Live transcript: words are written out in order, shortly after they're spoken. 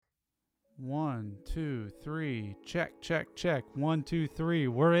1, 2, 3. Check, check, check. 1, 2, 3.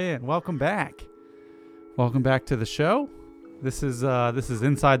 We're in. Welcome back. Welcome back to the show. This is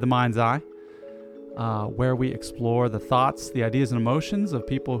Inside the Mind's Eye, where we explore the thoughts, the ideas, and emotions of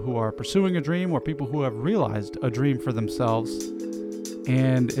people who are pursuing a dream or people who have realized a dream for themselves.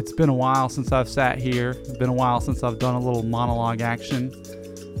 And it's been a while since I've sat here. It's been a while since I've done a little monologue action.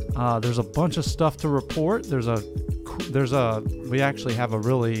 There's a bunch of stuff to report. We actually have a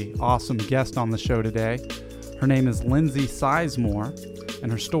really awesome guest on the show today. Her name is Lindsay Sizemore, and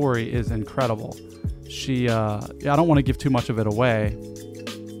her story is incredible. I don't want to give too much of it away,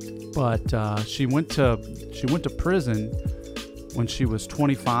 but she went to prison when she was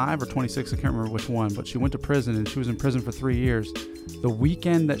 25 or 26. I can't remember which one, but she went to prison, and she was in prison for 3 years. The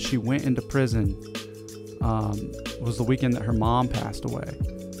weekend that she went into prison was the weekend that her mom passed away.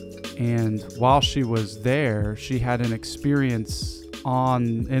 And while she was there, she had an experience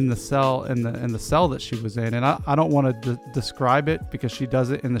in the cell that she was in. And I don't want to describe it because she does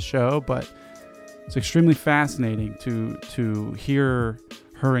it in the show, but it's extremely fascinating to hear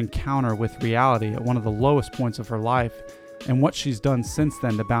her encounter with reality at one of the lowest points of her life and what she's done since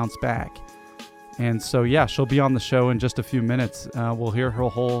then to bounce back. And so, yeah, she'll be on the show in just a few minutes. We'll hear her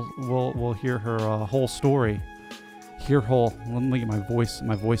whole story. Let me get my voice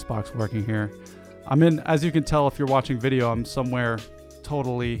box working here. As you can tell if you're watching video, I'm somewhere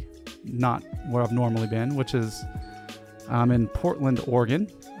totally not where I've normally been, which is I'm in Portland, Oregon.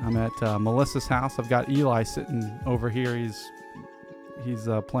 I'm at Melissa's house. I've got Eli sitting over here. He's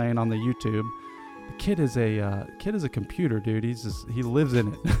playing on the YouTube. The kid is a computer, dude. He lives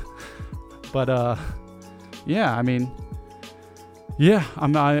in it. But yeah, I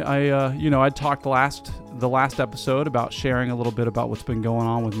talked the last episode about sharing a little bit about what's been going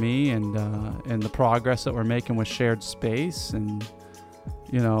on with me and the progress that we're making with Shared Space, and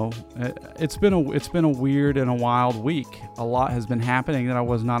it's been a weird and a wild week. A lot has been happening that I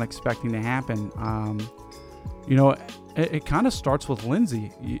was not expecting to happen. It kind of starts with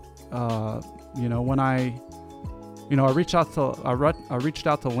Lindsay. When I reached out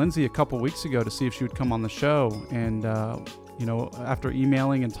to Lindsay a couple weeks ago to see if she would come on the show, and after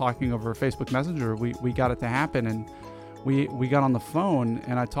emailing and talking over Facebook Messenger, we got it to happen, and we got on the phone,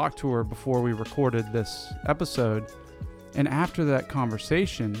 and I talked to her before we recorded this episode. And after that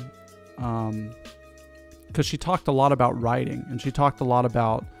conversation, because she talked a lot about writing, and she talked a lot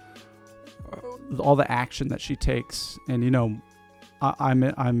about all the action that she takes, and I'm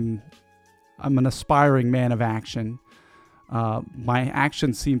an aspiring man of action. My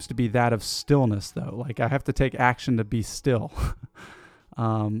action seems to be that of stillness, though. Like, I have to take action to be still.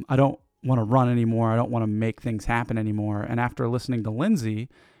 I don't want to run anymore. I don't want to make things happen anymore. And after listening to Lindsay,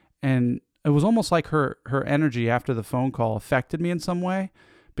 and it was almost like her energy after the phone call affected me in some way,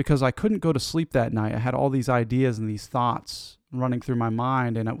 because I couldn't go to sleep that night. I had all these ideas and these thoughts running through my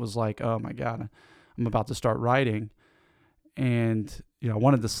mind, and it was like, oh my God, I'm about to start writing. And, I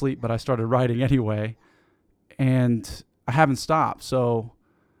wanted to sleep, but I started writing anyway. And I haven't stopped. So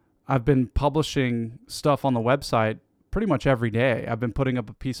I've been publishing stuff on the website pretty much every day. I've been putting up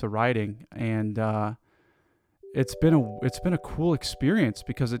a piece of writing, and it's been a cool experience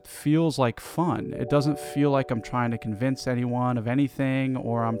because it feels like fun. It doesn't feel like I'm trying to convince anyone of anything,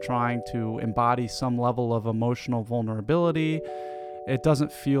 or I'm trying to embody some level of emotional vulnerability. It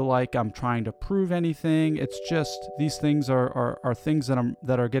doesn't feel like I'm trying to prove anything. It's just these things are things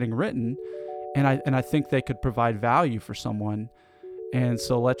that are getting written, and I think they could provide value for someone, and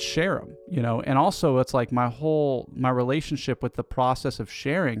so let's share them. And also it's like my relationship with the process of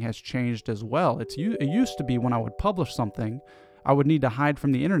sharing has changed as well. It used to be when I would publish something, I would need to hide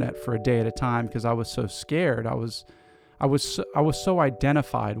from the internet for a day at a time because I was so scared. I was so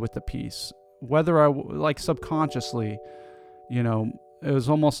identified with the piece, whether like subconsciously. It was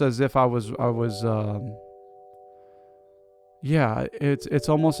almost as if it's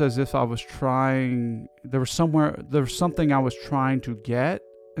almost as if I was trying, there was something I was trying to get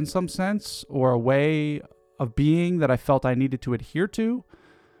in some sense, or a way of being that I felt I needed to adhere to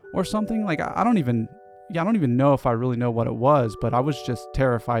or something. Like, I don't even know if I really know what it was, but I was just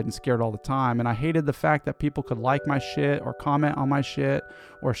terrified and scared all the time. And I hated the fact that people could like my shit or comment on my shit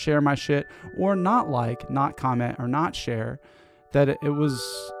or share my shit, or not comment or not share. That it was,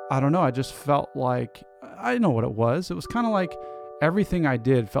 I don't know, I just felt like, I know what it was. It was kind of like everything I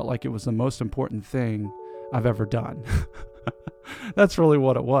did felt like it was the most important thing I've ever done. That's really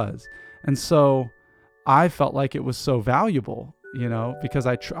what it was. And so I felt like it was so valuable, because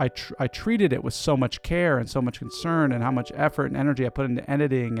I treated it with so much care and so much concern, and how much effort and energy I put into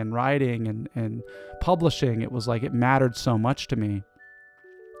editing and writing and publishing. It was like it mattered so much to me.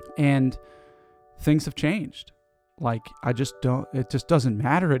 And things have changed. Like, I just don't, it just doesn't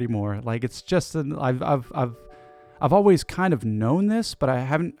matter anymore. Like, it's just, I've always kind of known this, but I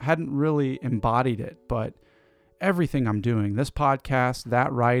hadn't really embodied it. But everything I'm doing, this podcast,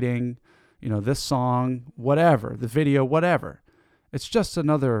 that writing, this song, whatever, the video, whatever, it's just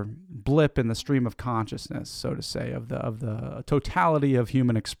another blip in the stream of consciousness, so to say, of the totality of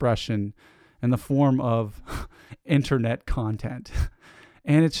human expression in the form of internet content.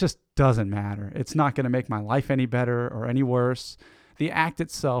 And it just doesn't matter. It's not going to make my life any better or any worse. The act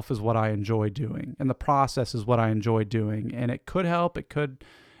itself is what I enjoy doing, and the process is what I enjoy doing. And it could help,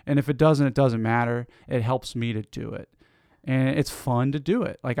 and if it doesn't, it doesn't matter. It helps me to do it. And it's fun to do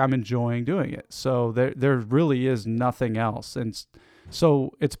it. Like, I'm enjoying doing it. So there really is nothing else. And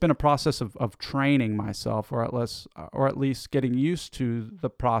so it's been a process of training myself, or at least getting used to the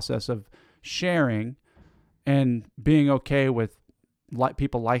process of sharing and being okay with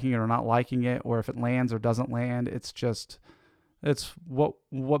people liking it or not liking it, or if it lands or doesn't land. It's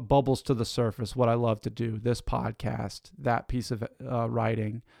what bubbles to the surface, what I love to do, this podcast, that piece of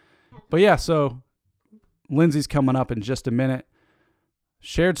writing. But yeah, so Lindsay's coming up in just a minute.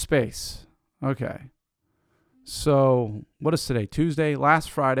 Shared space. Okay. So what is today? Tuesday.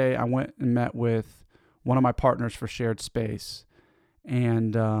 Last Friday, I went and met with one of my partners for Shared Space.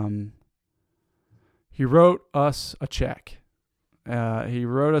 And he wrote us a check. He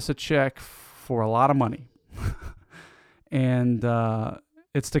wrote us a check for a lot of money. And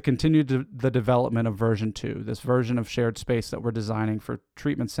it's to continue the development of version 2, this version of Shared Space that we're designing for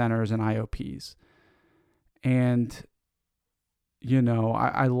treatment centers and IOPs. And,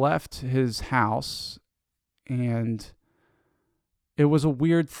 I left his house, and it was a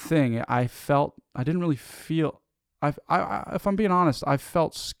weird thing. I didn't really feel, if I'm being honest, I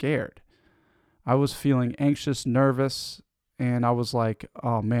felt scared. I was feeling anxious, nervous, and I was like,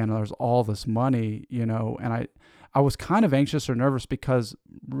 oh man, there's all this money, and I was kind of anxious or nervous because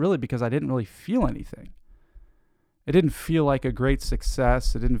I didn't really feel anything. It didn't feel like a great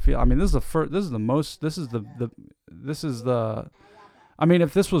success. It didn't feel,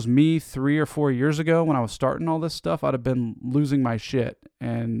 if this was me 3 or 4 years ago when I was starting all this stuff, I'd have been losing my shit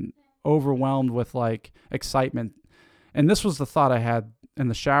and overwhelmed with like excitement. And this was the thought I had in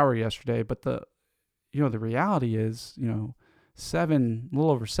the shower yesterday. But the reality is, a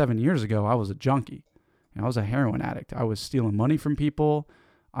little over 7 years ago, I was a junkie. I was a heroin addict. I was stealing money from people.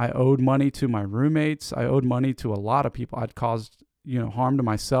 I owed money to my roommates. I owed money to a lot of people. I'd caused, harm to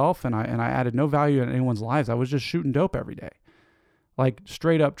myself, and I added no value in anyone's lives. I was just shooting dope every day. Like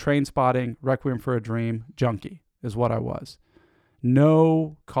straight up Train Spotting, Requiem for a Dream, junkie is what I was.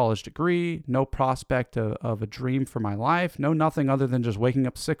 No college degree, no prospect of a dream for my life, no nothing other than just waking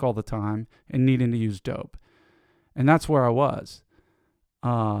up sick all the time and needing to use dope. And that's where I was.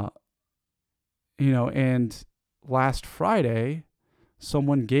 And last Friday,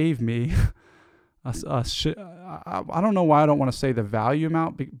 someone gave me a shit. I don't know why I don't want to say the value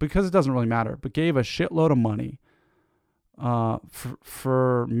amount, because it doesn't really matter, but gave a shitload of money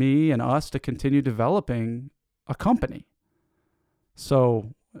for me and us to continue developing a company.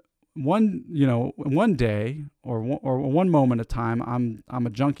 So one day or one moment at a time, I'm a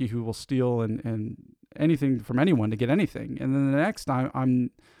junkie who will steal and anything from anyone to get anything. And then the next time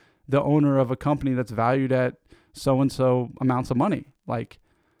I'm the owner of a company that's valued at so-and-so amounts of money. Like,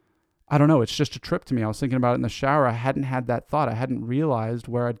 I don't know. It's just a trip to me. I was thinking about it in the shower. I hadn't had that thought. I hadn't realized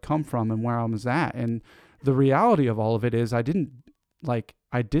where I'd come from and where I was at. And the reality of all of it is I didn't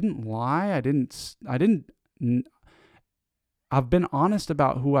lie. I've been honest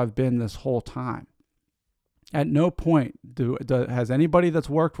about who I've been this whole time. At no point has anybody that's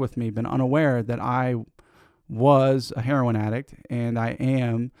worked with me been unaware that I was a heroin addict, and I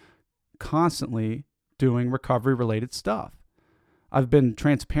am constantly doing recovery-related stuff. I've been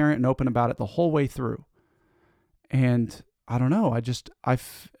transparent and open about it the whole way through. And I don't know,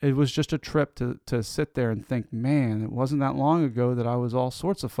 it was just a trip to sit there and think, man, it wasn't that long ago that I was all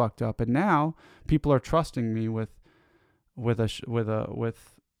sorts of fucked up, and now people are trusting me with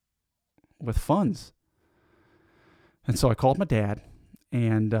funds. And so I called my dad,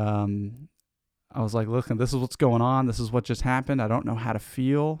 and I was like, listen, this is what's going on. This is what just happened. I don't know how to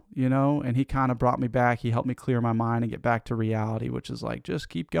feel, and he kind of brought me back. He helped me clear my mind and get back to reality, which is like, just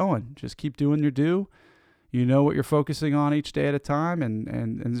keep going. Just keep doing your due. You know what you're focusing on each day at a time,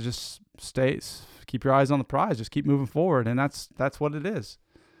 and just keep your eyes on the prize. Just keep moving forward. And that's what it is.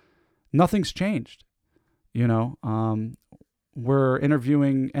 Nothing's changed. We're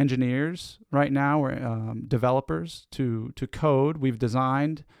interviewing engineers right now. We're developers to code. We've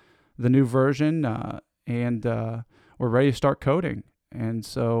designed the new version, and we're ready to start coding. And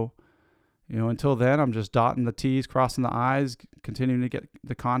so, until then, I'm just dotting the T's, crossing the I's, continuing to get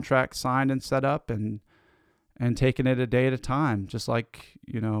the contract signed and set up, and taking it a day at a time, just like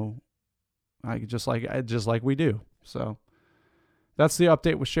we do. So that's the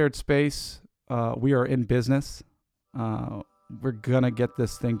update with Shared Space. We are in business. We're gonna get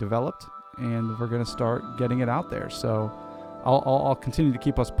this thing developed, and we're gonna start getting it out there. So I'll continue to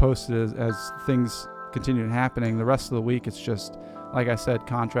keep us posted as things continue happening. The rest of the week, it's just, like I said,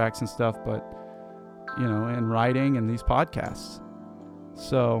 contracts and stuff, but and writing and these podcasts.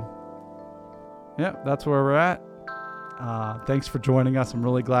 So yeah, that's where we're at. Thanks for joining us. I'm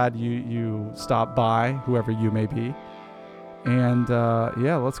really glad you stopped by, whoever you may be. And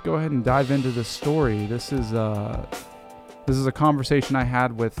let's go ahead and dive into this story. This is a conversation I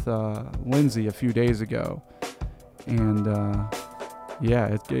had with Lindsay a few days ago, and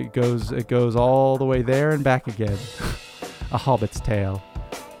it goes all the way there and back again. A hobbit's tale.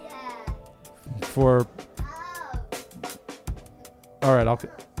 All right,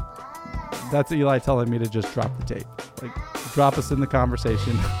 that's Eli telling me to just drop the tape. Like, drop us in the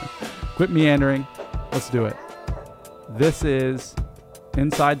conversation. Quit meandering. Let's do it. This is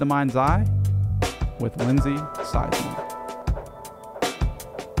Inside the Mind's Eye with Lindsay Sizemore.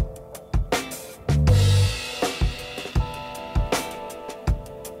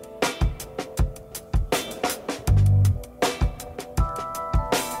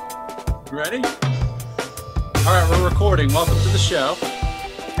 Ready? All right, we're recording. Welcome to the show.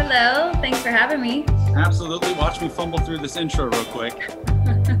 Hello, thanks for having me. Absolutely. Watch me fumble through this intro real quick.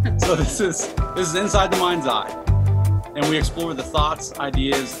 So this is Inside the Mind's Eye, and we explore the thoughts,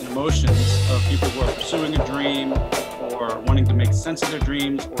 ideas, and emotions of people who are pursuing a dream, or wanting to make sense of their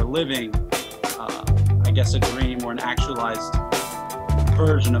dreams, or living, a dream or an actualized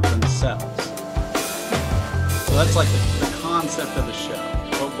version of themselves. So that's like the concept of the show.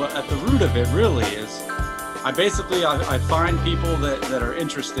 But at the root of it really is, I find people that are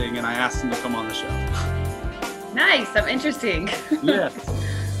interesting, and I ask them to come on the show. Nice, I'm interesting. Yes.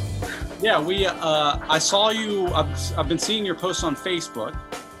 Yeah, I saw you, I've been seeing your posts on Facebook,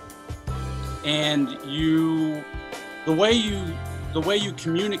 and the way you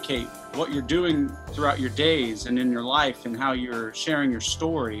communicate what you're doing throughout your days and in your life, and how you're sharing your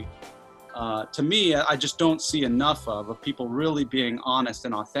story, to me, I just don't see enough of people really being honest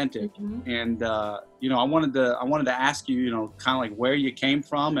and authentic. Mm-hmm. And I wanted to ask you, kind of like where you came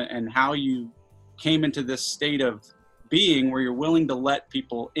from and how you came into this state of being where you're willing to let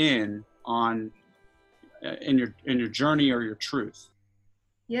people in on in your journey or your truth.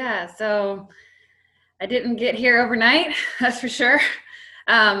 Yeah, so I didn't get here overnight, that's for sure.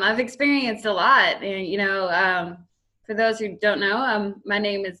 I've experienced a lot, and for those who don't know, my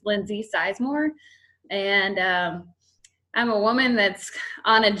name is Lindsay Sizemore, and I'm a woman that's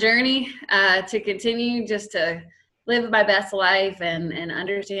on a journey to continue just to live my best life and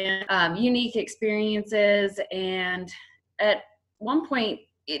understand unique experiences. And at one point,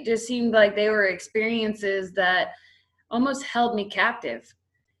 it just seemed like they were experiences that almost held me captive,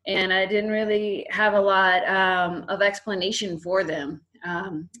 and I didn't really have a lot of explanation for them.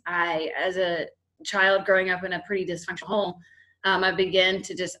 As a child growing up in a pretty dysfunctional home, I began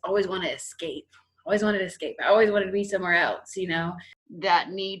to just always want to escape. I always wanted to be somewhere else,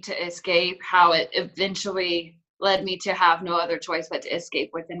 that need to escape, how it eventually led me to have no other choice but to escape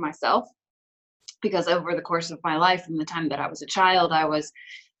within myself. Because over the course of my life, from the time that I was a child, I was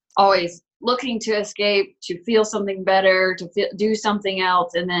always looking to escape, to feel something better, to do something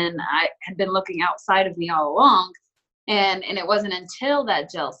else. And then I had been looking outside of me all along. And it wasn't until that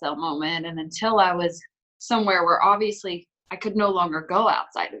jail cell moment, and until I was somewhere where obviously I could no longer go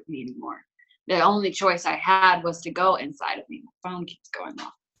outside of me anymore. The only choice I had was to go inside of me. My phone keeps going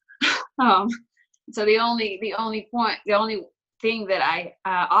off. So the only thing that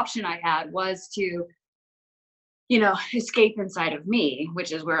option I had was to, escape inside of me,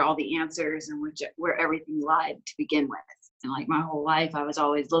 which is where all the answers and where everything lied to begin with. And like my whole life, I was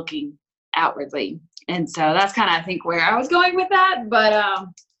always looking outwardly. And so that's kind of, I think, where I was going with that. But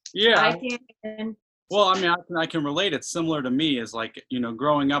yeah. Well, I mean, I can relate. It's similar to me as like,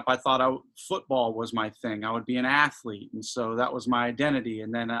 growing up, I thought football was my thing. I would be an athlete. And so that was my identity.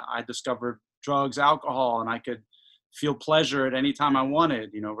 And then I discovered drugs, alcohol, and I could feel pleasure at any time I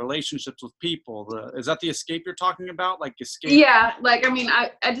wanted, relationships with people. Is that the escape you're talking about? Like escape? Yeah. Like, I mean,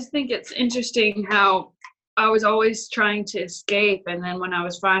 I just think it's interesting how I was always trying to escape. And then when I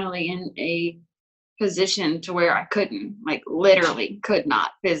was finally in a position to where I couldn't, like literally could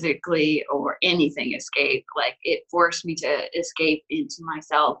not physically or anything escape, like it forced me to escape into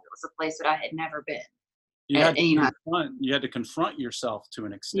myself. It was a place that I had never been. You had to confront yourself to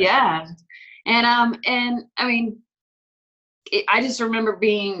an extent. Yeah. And I mean, I just remember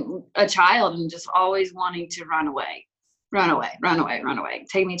being a child and just always wanting to run away,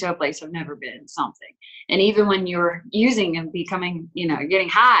 take me to a place I've never been, something. And even when you're using and becoming, getting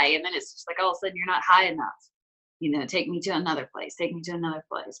high, and then it's just like all of a sudden you're not high enough, take me to another place.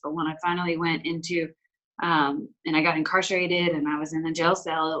 But when I finally went into, and I got incarcerated and I was in a jail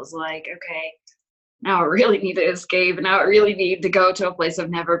cell, it was like, okay, now I really need to escape. And now I really need to go to a place I've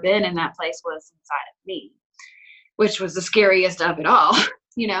never been. And that place was inside of me, which was the scariest of it all,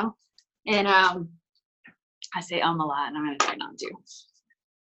 And I say a lot, and I'm going to try not to.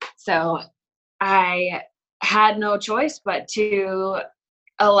 So I had no choice but to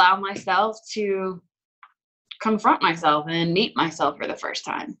allow myself to confront myself and meet myself for the first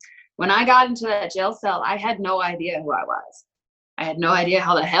time. When I got into that jail cell, I had no idea who I was. I had no idea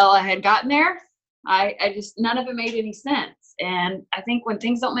how the hell I had gotten there. I just, none of it made any sense. And I think when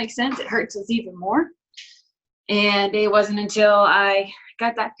things don't make sense, it hurts us even more. And it wasn't until I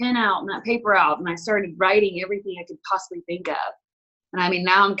got that pen out and that paper out and I started writing everything I could possibly think of. And I mean,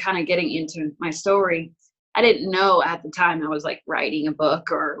 now I'm kind of getting into my story. I didn't know at the time I was like writing a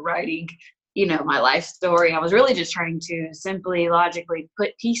book or writing, my life story. I was really just trying to simply, logically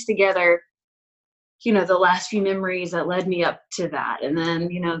piece together, the last few memories that led me up to that. And then,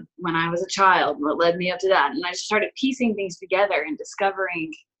 when I was a child, what led me up to that. And I just started piecing things together and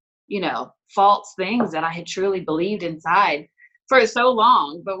discovering, false things that I had truly believed inside for so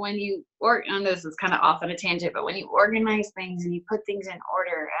long. But when you and this is kind of off on a tangent, but when you organize things and you put things in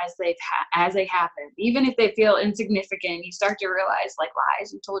order as they happen, even if they feel insignificant, you start to realize like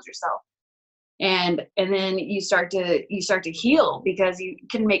lies you told yourself. And then you start to heal, because you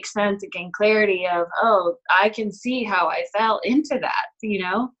can make sense and gain clarity of, oh, I can see how I fell into that,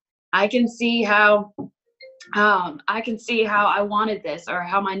 I can see how I wanted this, or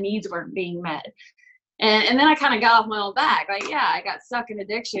how my needs weren't being met. And then I kind of got off my own back. Like, yeah, I got stuck in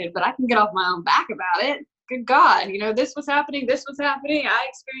addiction, but I can get off my own back about it. Good God, this was happening. I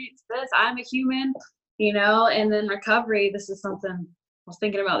experienced this. I'm a human, and then recovery. This is something I was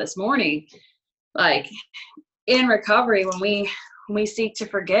thinking about this morning. Like in recovery, when we seek to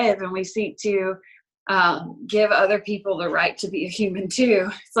forgive and we seek to give other people the right to be a human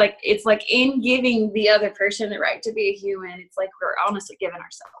too. It's like in giving the other person the right to be a human, it's like we're honestly giving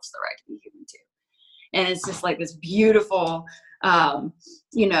ourselves the right to be human too. And it's just like this beautiful,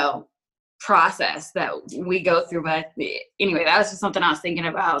 process that we go through. But anyway, that was just something I was thinking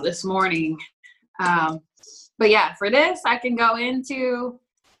about this morning. But yeah, for this, I can go into,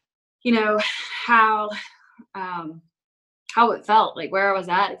 how it felt, like where I was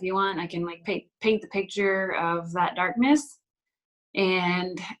at. If you want, I can like paint the picture of that darkness.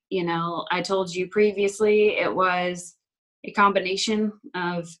 And, I told you previously, it was a combination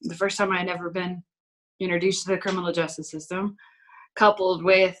of the first time I had ever been introduced to the criminal justice system, coupled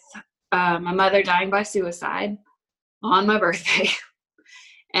with my mother dying by suicide on my birthday.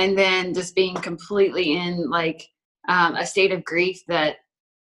 And then just being completely in like a state of grief that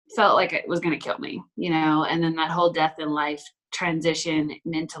felt like it was going to kill me, and then that whole death in life transition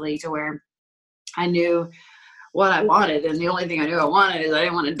mentally to where I knew what I wanted. And the only thing I knew I wanted is I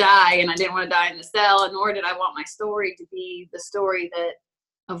didn't want to die, and I didn't want to die in the cell, and nor did I want my story to be the story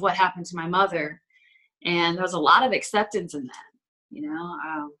of what happened to my mother. And there was a lot of acceptance in that, there's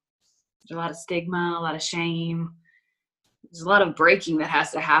a lot of stigma, a lot of shame. There's a lot of breaking that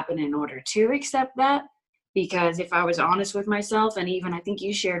has to happen in order to accept that. Because if I was honest with myself, and even I think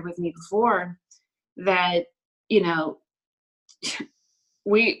you shared with me before that,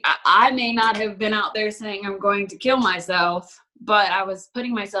 I may not have been out there saying I'm going to kill myself, but I was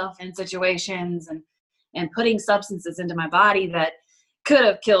putting myself in situations and putting substances into my body that could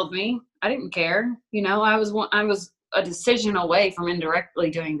have killed me. I didn't care. I was a decision away from indirectly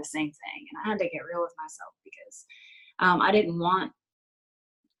doing the same thing. And I had to get real with myself, because I didn't want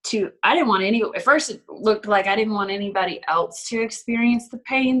at first it looked like I didn't want anybody else to experience the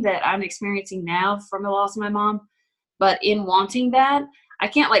pain that I'm experiencing now from the loss of my mom. But in wanting that, I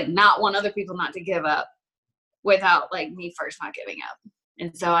can't like not want other people not to give up without like me first not giving up.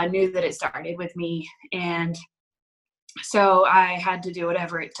 And so I knew that it started with me. And so I had to do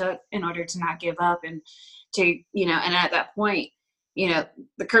whatever it took in order to not give up, and to, and at that point,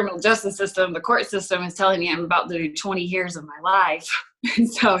 the criminal justice system, the court system is telling me I'm about to do 20 years of my life.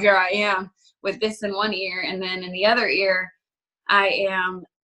 And so here I am with this in one ear, and then in the other ear, I am,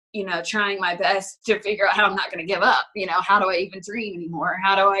 trying my best to figure out how I'm not going to give up. How do I even dream anymore?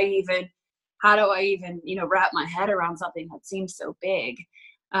 How do I even, wrap my head around something that seems so big?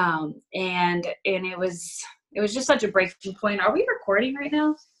 And it was just such a breaking point. Are we recording right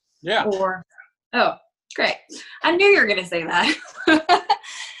now? Yeah. Or, oh, great. I knew you were going to say that.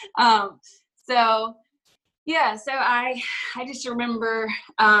 So yeah, so I just remember,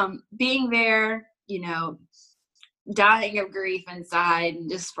 being there, dying of grief inside, and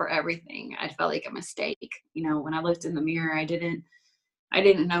just for everything. I felt like a mistake. When I looked in the mirror, I didn't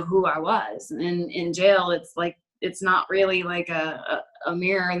know who I was. And in jail, it's like, it's not really like a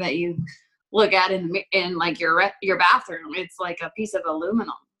mirror that you look at in like your bathroom. It's like a piece of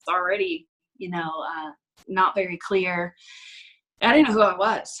aluminum. It's already, not very clear. I didn't know who I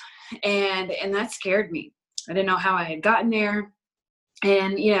was. And that scared me. I didn't know how I had gotten there.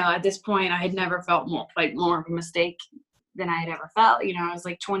 And, at this point I had never felt more of a mistake than I had ever felt. I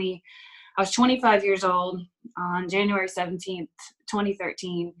was 25 years old on January 17th,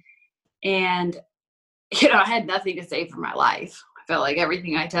 2013. And, I had nothing to say for my life. I felt like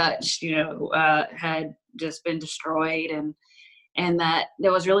everything I touched, had just been destroyed, and that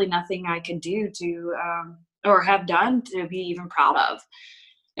there was really nothing I could do to, or have done to be even proud of.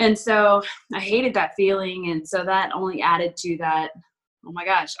 And so I hated that feeling. And so that only added to that, oh my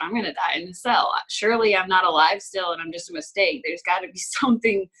gosh, I'm going to die in the cell. Surely I'm not alive still, and I'm just a mistake. There's got to be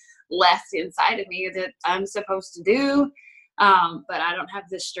something left inside of me that I'm supposed to do. But I don't have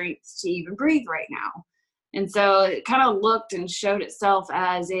the strength to even breathe right now. And so it kind of looked and showed itself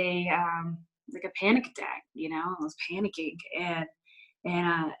as like a panic attack. I was panicking,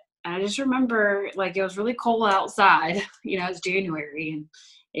 and I just remember, like, it was really cold outside. It's January, and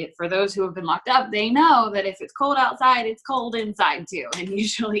for those who have been locked up, they know that if it's cold outside, it's cold inside too. And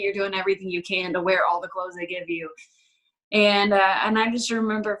usually you're doing everything you can to wear all the clothes they give you. And I just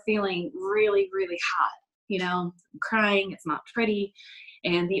remember feeling really, really hot, crying. It's not pretty.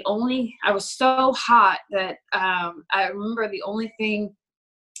 And I was so hot that I remember the only thing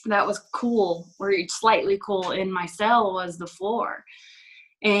that was cool, or slightly cool, in my cell was the floor.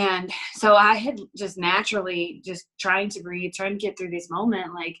 And so I had just naturally, just trying to breathe, trying to get through this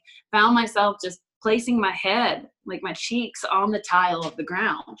moment, like, found myself just placing my head, like my cheeks, on the tile of the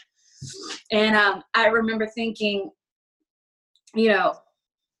ground. And I remember thinking,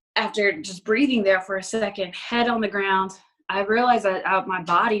 after just breathing there for a second, head on the ground, I realized that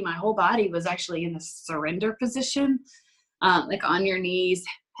my whole body was actually in the surrender position, like on your knees,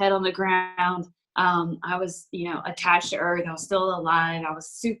 head on the ground. I was, attached to earth. I was still alive. I was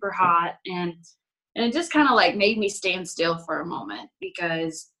super hot. And it just kind of like made me stand still for a moment,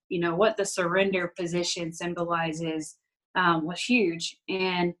 because, what the surrender position symbolizes, was huge.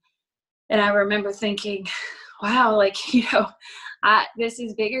 And I remember thinking, wow, like, this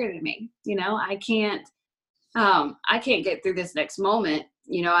is bigger than me. I can't get through this next moment.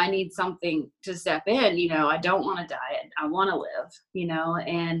 I need something to step in. I don't want to die. I want to live,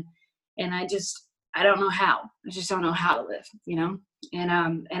 and I don't know how. I just don't know how to live,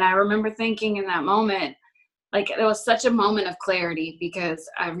 and I remember thinking in that moment, like, it was such a moment of clarity, because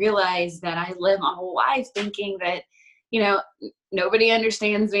I realized that I lived my whole life thinking that, nobody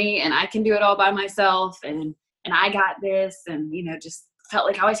understands me, and I can do it all by myself, and I got this, and, just felt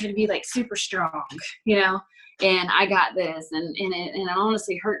like I always had to be like super strong, and I got this, and it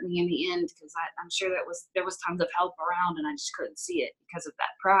honestly hurt me in the end, because I'm sure there was tons of help around, and I just couldn't see it because of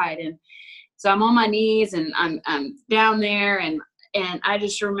that pride. And so I'm on my knees, and I'm down there, and I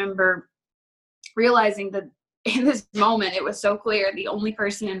just remember realizing that in this moment, it was so clear, the only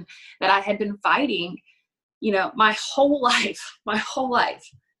person that I had been fighting, my whole life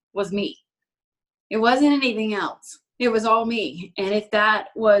was me. It wasn't anything else. It was all me. And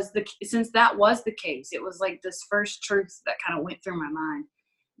since that was the case, it was like this first truth that kind of went through my mind,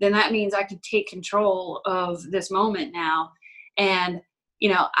 then that means I could take control of this moment now. And,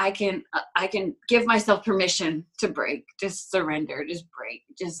 I can give myself permission to break, just surrender, just break,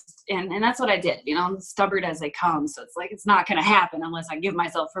 and that's what I did. I'm stubborn as they come. So it's like, it's not going to happen unless I give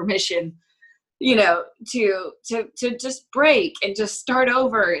myself permission, to just break and just start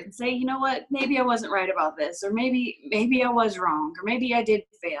over and say, you know what, maybe I wasn't right about this, or maybe I was wrong, or maybe I did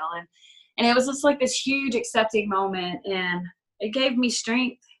fail. And it was just like this huge accepting moment, and it gave me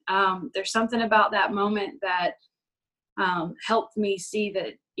strength. There's something about that moment that helped me see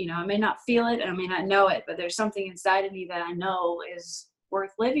that, I may not feel it, I may not know it, but there's something inside of me that I know is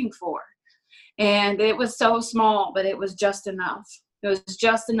worth living for. And it was so small, but it was just enough. It was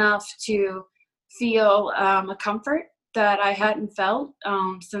just enough to feel a comfort that I hadn't felt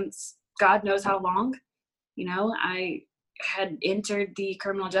since God knows how long. I had entered the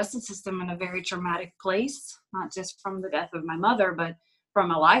criminal justice system in a very traumatic place, not just from the death of my mother, but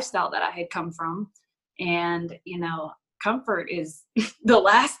from a lifestyle that I had come from. And, comfort is the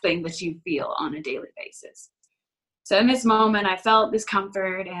last thing that you feel on a daily basis. So in this moment, I felt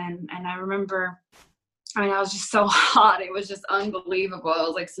discomfort, and I remember, I mean, I was just so hot. It was just unbelievable. It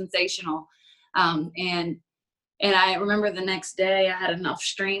was like sensational. And I remember the next day I had enough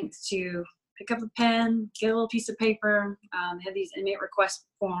strength to pick up a pen, get a little piece of paper, had these inmate request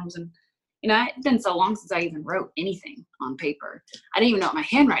forms. And, it's been so long since I even wrote anything on paper. I didn't even know what my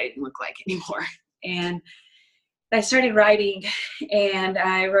handwriting looked like anymore. And I started writing, and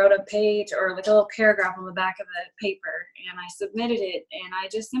I wrote a page or like a little paragraph on the back of the paper, and I submitted it, and I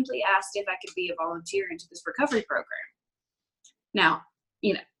just simply asked if I could be a volunteer into this recovery program. Now,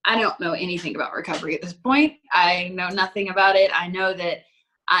 I don't know anything about recovery at this point. I know nothing about it. I know that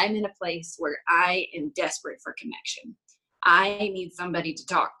I'm in a place where I am desperate for connection. I need somebody to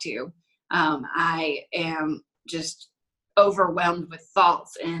talk to. I am just overwhelmed with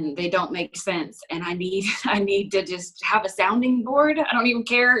thoughts, and they don't make sense, and I need to just have a sounding board. I don't even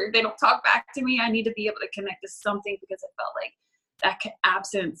care if they don't talk back to me. I need to be able to connect to something, because I felt like that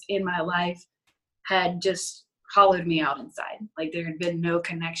absence in my life had just hollowed me out inside. Like there had been no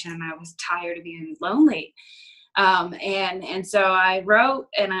connection, and I was tired of being lonely. And so I wrote,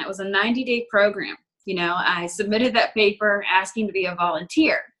 and it was a 90-day program. I submitted that paper asking to be a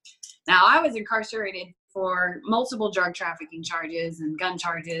volunteer. Now, I was incarcerated for multiple drug trafficking charges and gun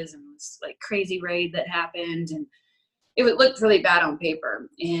charges, and this like crazy raid that happened, and it looked really bad on paper,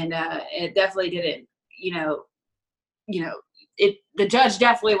 and it definitely didn't, the judge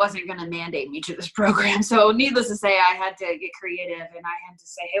definitely wasn't going to mandate me to this program. So needless to say, I had to get creative, and I had to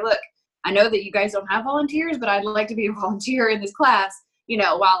say, hey, look, I know that you guys don't have volunteers, but I'd like to be a volunteer in this class.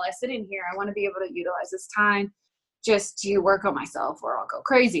 While I sit in here, I want to be able to utilize this time just to work on myself, or I'll go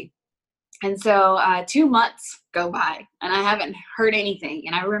crazy. And so 2 months go by, and I haven't heard anything.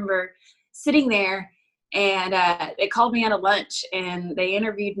 And I remember sitting there, and they called me out of lunch, and they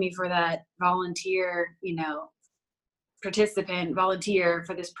interviewed me for that volunteer volunteer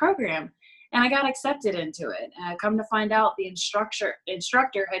for this program. And I got accepted into it. Come to find out, the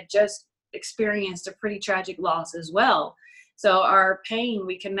instructor had just experienced a pretty tragic loss as well. So our pain,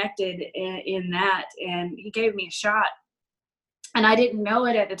 we connected in that, and he gave me a shot. And I didn't know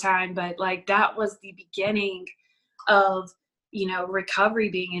it at the time, but like that was the beginning of, recovery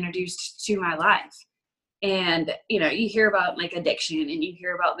being introduced to my life. And, you hear about like addiction, and you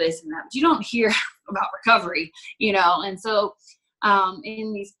hear about this and that, but you don't hear about recovery, And so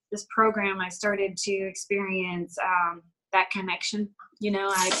in this program, I started to experience that connection.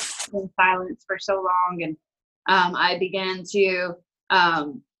 I'd been silent for so long, and I began to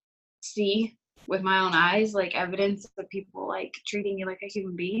see with my own eyes, like evidence of people like treating you like a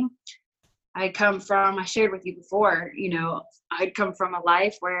human being. I shared with you before, I'd come from a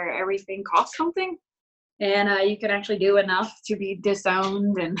life where everything cost something, and you could actually do enough to be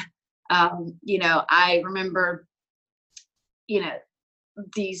disowned. And, I remember,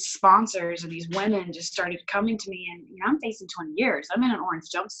 these sponsors and these women just started coming to me, and I'm facing 20 years. I'm in an orange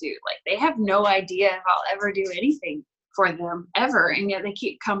jumpsuit. Like they have no idea if I'll ever do anything for them ever, and yet they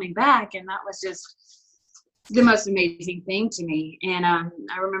keep coming back. And that was just the most amazing thing to me. And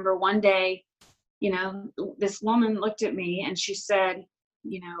I remember one day, this woman looked at me, and she said,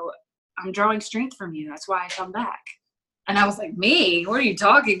 I'm drawing strength from you. That's why I come back. And I was like, me? What are you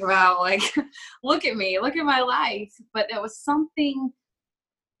talking about? Like, look at me, look at my life. But there was something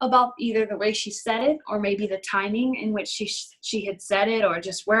about either the way she said it, or maybe the timing in which she had said it, or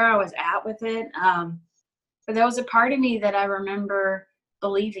just where I was at with it. But there was a part of me that I remember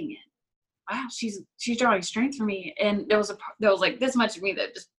believing it. Wow, she's drawing strength from me. And there was like this much of me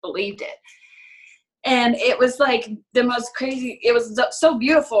that just believed it. And it was like the most crazy, it was so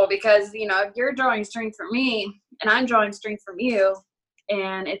beautiful, because, if you're drawing strength from me and I'm drawing strength from you,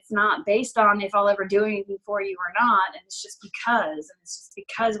 and it's not based on if I'll ever do anything for you or not, and it's just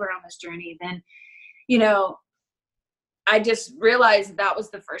because we're on this journey, then, I just realized that was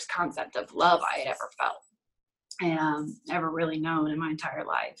the first concept of love I had ever felt and ever really known in my entire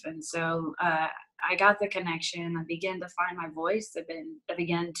life. And so I got the connection. I began to find my voice. I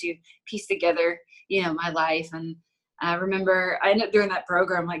began to piece together, my life. And I remember I ended up doing that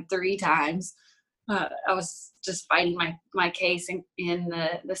program like 3 times. I was just fighting my case in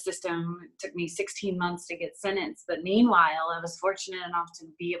the system. It took me 16 months to get sentenced. But meanwhile, I was fortunate enough to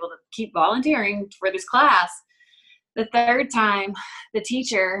be able to keep volunteering for this class. The 3rd time, the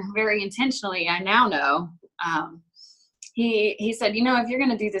teacher, very intentionally, I now know, he said, if you're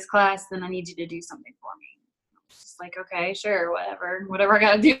going to do this class, then I need you to do something for me. I was just like, okay, sure, whatever I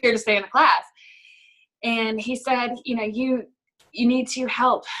got to do here to stay in the class. And he said, you need to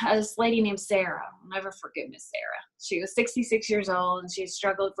help this lady named Sarah. I'll never forget Miss Sarah. She was 66 years old, and she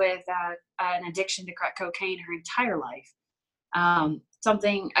struggled with an addiction to crack cocaine her entire life.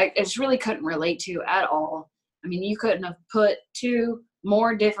 Something I just really couldn't relate to at all. I mean, you couldn't have put two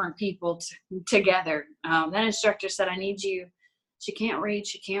more different people together. That instructor said, I need you. She can't read,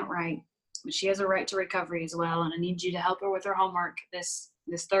 she can't write, but she has a right to recovery as well, and I need you to help her with her homework this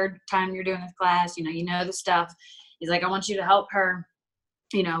third time you're doing this class. You know the stuff. He's like, I want you to help her,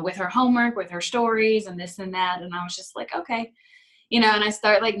 with her homework, with her stories and this and that. And I was just like, okay. And I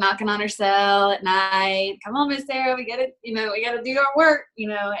start like knocking on her cell at night. Come on, Miss Sarah, we gotta do our work,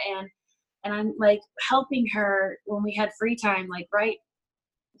 and I'm like helping her when we had free time, like write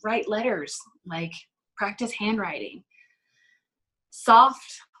letters, like practice handwriting,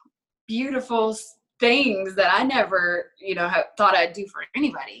 soft, beautiful things that I never, thought I'd do for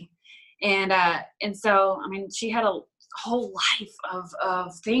anybody. And so, I mean, she had a whole life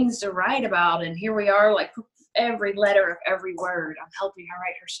of things to write about. And here we are, like every letter of every word, I'm helping her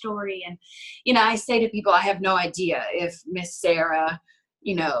write her story. And, I say to people, I have no idea if Miss Sarah,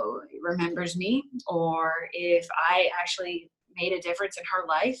 remembers me or if I actually made a difference in her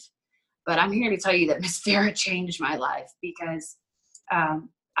life. But I'm here to tell you that Miss Sarah changed my life because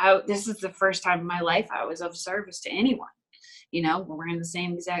this is the first time in my life I was of service to anyone. We're wearing the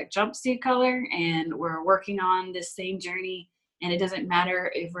same exact jumpsuit color and we're working on this same journey. And it doesn't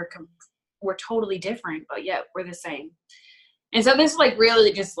matter if we're totally different, but yet we're the same. And so this like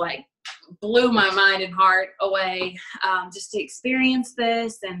really just like blew my mind and heart away, just to experience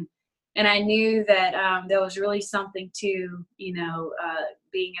this. And I knew that there was really something to,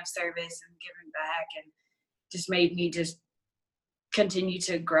 being of service and giving back, and just made me just continue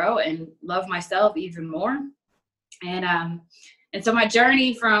to grow and love myself even more. And so my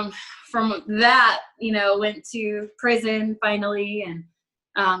journey from that, went to prison finally. And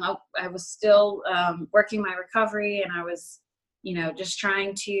I was still working my recovery, and I was, just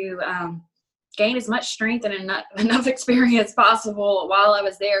trying to gain as much strength and enough experience possible while I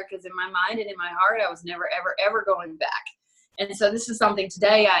was there. Because in my mind and in my heart, I was never, ever, ever going back. And so this is something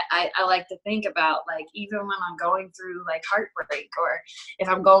today I like to think about, like, even when I'm going through like heartbreak, or if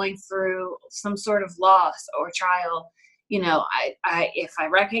I'm going through some sort of loss or trial, if I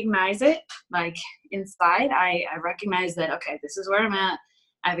recognize it, like inside, I recognize that, okay, this is where I'm at.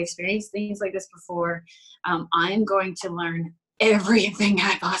 I've experienced things like this before. I'm going to learn everything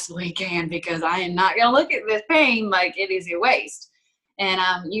I possibly can, because I am not going to look at this pain like it is a waste. And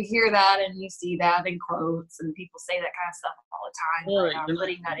you hear that and you see that in quotes, and people say that kind of stuff all the time. But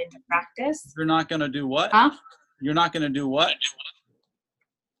putting that into practice. You're not going to do what? Huh? You're not going to do what?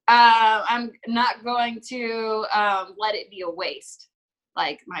 I'm not going to let it be a waste.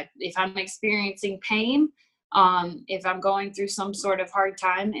 Like if I'm experiencing pain, if I'm going through some sort of hard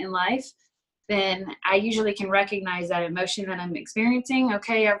time in life, then I usually can recognize that emotion that I'm experiencing.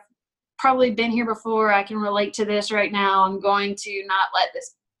 Okay, I've probably been here before. I can relate to this right now. I'm going to not let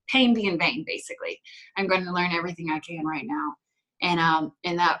this pain be in vain, basically. I'm going to learn everything I can right now.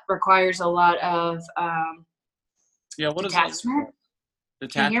 And that requires a lot of detachment.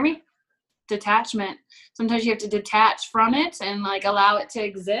 Can you hear me? Detachment. Sometimes you have to detach from it and like allow it to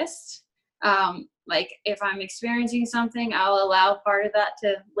exist. Like if I'm experiencing something, I'll allow part of that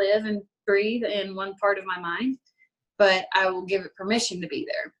to live and breathe in one part of my mind, but I will give it permission to be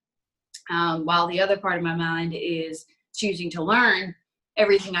there. While the other part of my mind is choosing to learn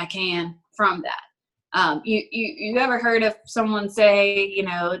everything I can from that. You ever heard of someone say,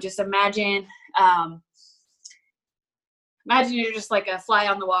 just imagine you're just like a fly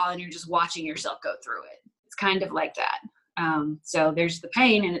on the wall and you're just watching yourself go through it. It's kind of like that. So there's the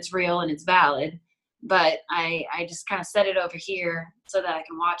pain and it's real and it's valid, but I just kind of set it over here so that I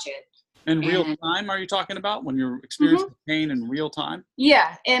can watch it. In real time, are you talking about when you're experiencing pain in real time?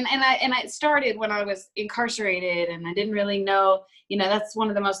 Yeah, and I started when I was incarcerated, and I didn't really know. That's one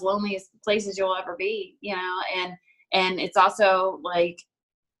of the most loneliest places you'll ever be. And it's also like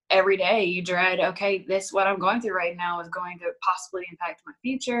every day you dread. Okay, what I'm going through right now is going to possibly impact my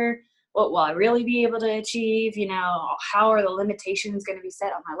future. What will I really be able to achieve? How are the limitations going to be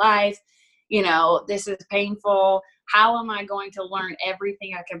set on my life? This is painful. How am I going to learn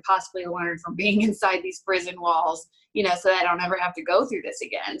everything I can possibly learn from being inside these prison walls, so that I don't ever have to go through this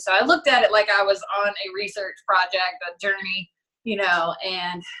again? So I looked at it like I was on a research project, a journey,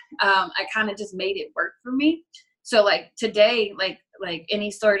 and I kind of just made it work for me. So like today, like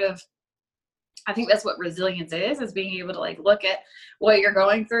any sort of, I think that's what resilience is being able to like look at what you're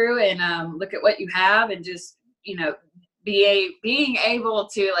going through and look at what you have and just, being able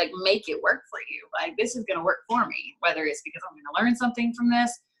to like make it work for you. Like, this is going to work for me, whether it's because I'm going to learn something from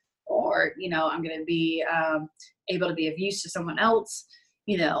this, or, you know, I'm going to be able to be of use to someone else,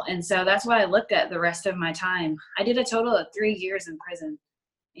 you know. And so that's what I looked at the rest of my time. I did a total of 3 years in prison.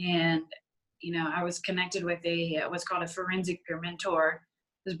 And, you know, I was connected with what's called a forensic peer mentor.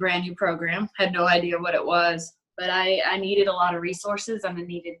 It was a brand new program. Had no idea what it was, but I needed a lot of resources. I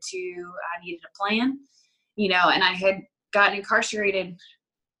needed a plan, you know, and I had gotten incarcerated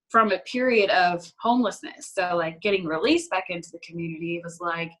from a period of homelessness. So like getting released back into the community was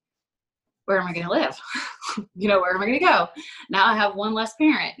like, where am I going to live? You know, where am I going to go? Now I have one less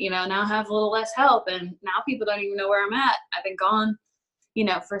parent, you know, now I have a little less help. And now people don't even know where I'm at. I've been gone, you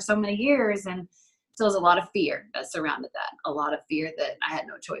know, for so many years. And so there's a lot of fear that surrounded that, a lot of fear that I had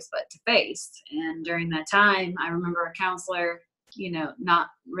no choice but to face. And during that time, I remember a counselor, you know, not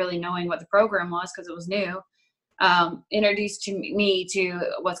really knowing what the program was because it was new, introduced me to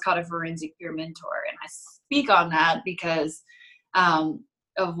what's called a forensic peer mentor. And I speak on that because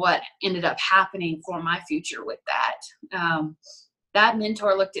of what ended up happening for my future with that. That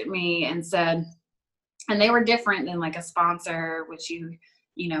mentor looked at me and said, and they were different than like a sponsor, which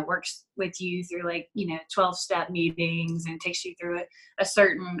you know, works with you through like, you know, 12-step meetings and takes you through a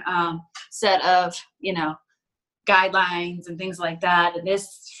certain set of, you know, guidelines and things like that. And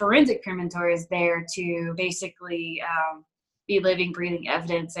this forensic peer mentor is there to basically be living, breathing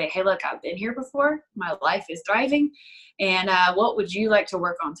evidence, say, hey, look, I've been here before. My life is thriving. And what would you like to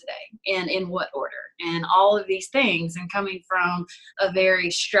work on today? And in what order? And all of these things. And coming from a very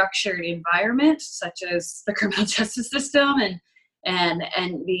structured environment, such as the criminal justice system,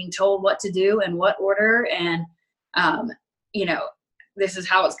 and being told what to do and what order, and, you know, this is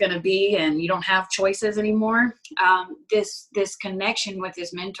how it's going to be, and you don't have choices anymore. This connection with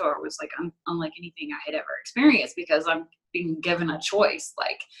this mentor was like unlike anything I had ever experienced, because I'm being given a choice.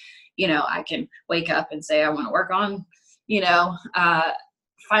 Like, you know, I can wake up and say, I want to work on, you know,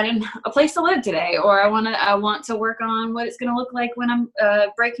 finding a place to live today, or I want to work on what it's going to look like when I'm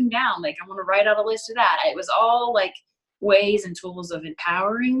breaking down. Like, I want to write out a list of that. It was all like ways and tools of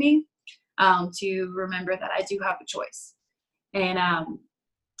empowering me to remember that I do have a choice. And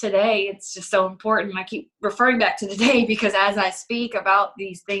today, it's just so important. I keep referring back to today because as I speak about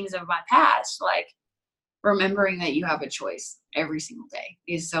these things of my past, like remembering that you have a choice every single day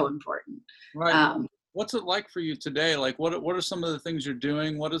is so important. Right. What's it like for you today? Like, what are some of the things you're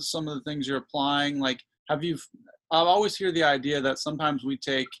doing? What are some of the things you're applying? Like, I always hear the idea that sometimes we'll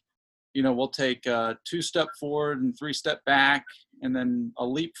take a 2-step forward and 3-step back and then a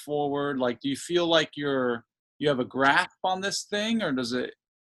leap forward. Like, do you feel like you have a grasp on this thing, or does it,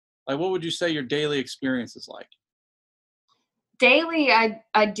 like, what would you say your daily experience is like? Daily,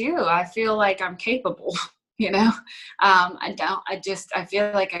 I do. I feel like I'm capable, you know. I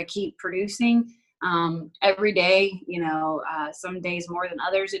feel like I keep producing every day, you know, some days more than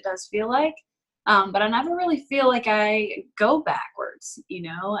others, it does feel like. But I never really feel like I go backwards, you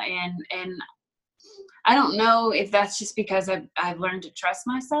know, and I don't know if that's just because I've learned to trust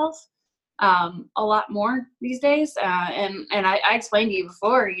myself a lot more these days. And I explained to you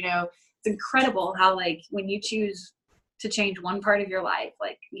before, you know, it's incredible how, like, when you choose to change one part of your life,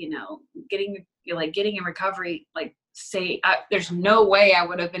 like, you know, getting in recovery, like, there's no way I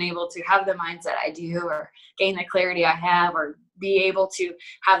would have been able to have the mindset I do, or gain the clarity I have, or be able to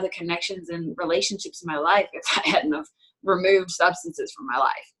have the connections and relationships in my life if I hadn't have removed substances from my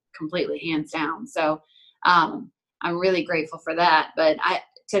life completely, hands down. So I'm really grateful for that. But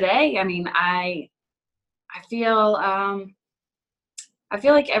today, I mean, I feel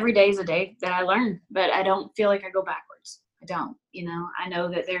like every day is a day that I learn, but I don't feel like I go backwards. I don't, you know. I know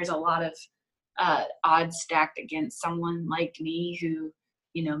that there's a lot of odds stacked against someone like me who,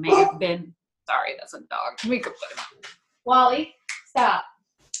 you know, may have been, sorry, that's a dog. We could put him out. Wally, stop.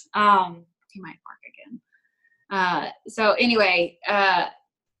 He might bark again. So anyway,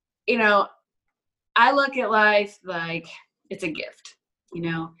 you know, I look at life like it's a gift, you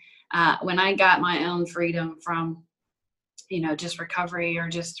know. When I got my own freedom from, you know, just recovery or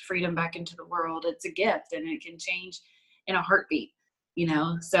just freedom back into the world, it's a gift, and it can change in a heartbeat, you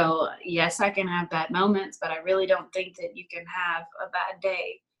know. So yes, I can have bad moments, but I really don't think that you can have a bad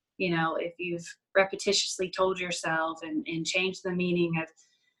day, you know, if you've repetitiously told yourself and changed the meaning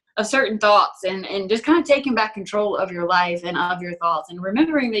of certain thoughts, and just kind of taking back control of your life and of your thoughts, and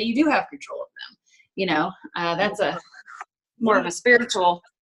remembering that you do have control of them, you know. That's a more of a spiritual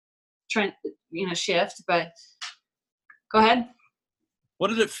trend, you know, shift. But go ahead. What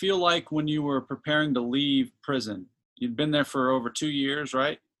did it feel like when you were preparing to leave prison? You'd been there for over 2 years,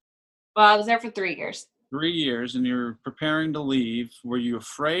 right? Well, I was there for 3 years. 3 years and you're preparing to leave. Were you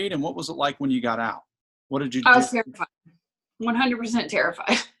afraid? And what was it like when you got out? What did you I do? was terrified, 100%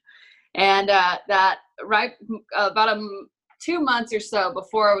 terrified. And that right about 2 months or so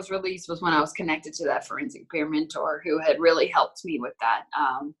before I was released was when I was connected to that forensic peer mentor who had really helped me with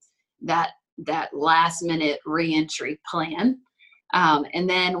that last minute reentry plan. And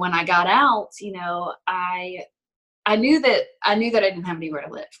then when I got out, I knew that I didn't have anywhere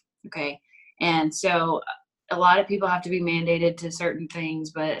to live. Okay. And so a lot of people have to be mandated to certain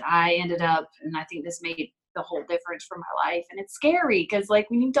things, but I ended up, and I think this made the whole difference for my life. And it's scary because like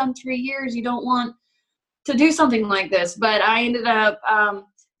when you've done 3 years, you don't want to do something like this, but I ended up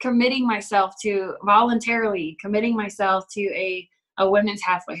voluntarily committing myself to a women's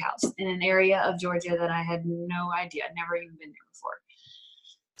halfway house in an area of Georgia that I had no idea. I'd never even been there before.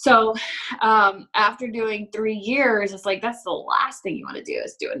 So after doing 3 years, it's like, that's the last thing you want to do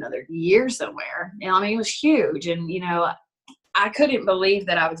is do another year somewhere. I mean, it was huge. And, I couldn't believe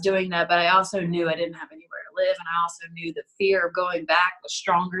that I was doing that, but I also knew I didn't have anywhere to live. And I also knew the fear of going back was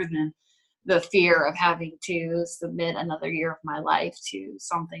stronger than the fear of having to submit another year of my life to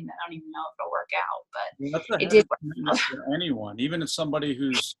something that I don't even know if it'll work out. But that's it did work out. for anyone, even if somebody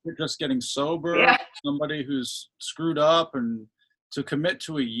who's just getting sober, Yeah. somebody who's screwed up, and to commit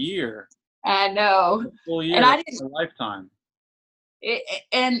to a year, I know. a full year, And I didn't, a lifetime.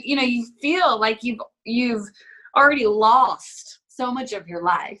 you feel like you've already lost so much of your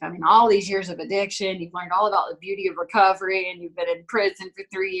life. I mean, all these years of addiction, you've learned all about the beauty of recovery, and you've been in prison for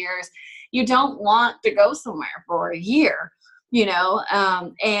 3 years. You don't want to go somewhere for a year, but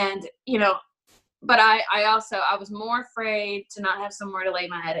I was more afraid to not have somewhere to lay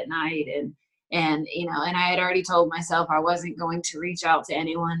my head at night. And I had already told myself I wasn't going to reach out to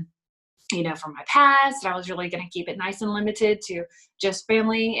anyone, from my past. I was really going to keep it nice and limited to just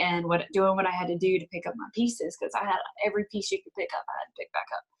family and doing what I had to do to pick up my pieces. Cause I had every piece you could pick up, I had to pick back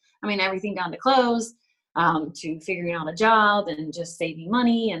up. I mean, everything down to clothes, to figuring out a job and just saving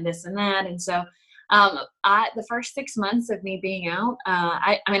money and this and that. And so, the first 6 months of me being out,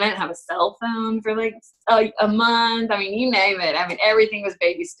 I didn't have a cell phone for like a month. I mean, you name it. I mean, everything was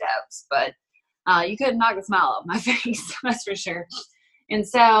baby steps, but you couldn't knock a smile off my face, that's for sure. And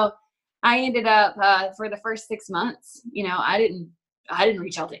so I ended up for the first 6 months, I didn't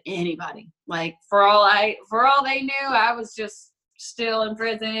reach out to anybody. Like for all they knew, I was just still in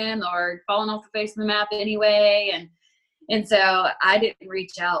prison or falling off the face of the map anyway. And so I didn't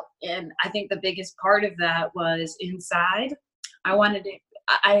reach out. And I think the biggest part of that was inside. I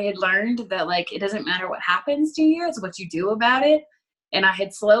had learned that like, it doesn't matter what happens to you, it's what you do about it. And I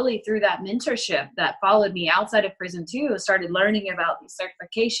had slowly, through that mentorship that followed me outside of prison too, started learning about these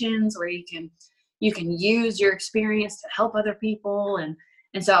certifications where you can use your experience to help other people.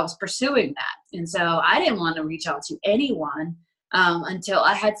 And so I was pursuing that. And so I didn't want to reach out to anyone until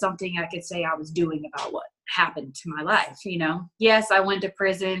I had something I could say I was doing about what happened to my life. Yes, I went to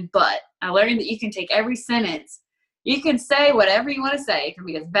prison, but I learned that you can take every sentence. You can say whatever you want to say. It can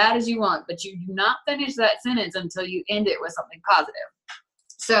be as bad as you want, but you do not finish that sentence until you end it with something positive.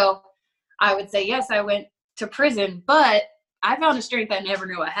 So I would say, yes, I went to prison, but I found a strength I never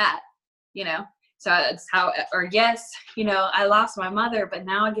knew I had, so that's how, or yes, I lost my mother, but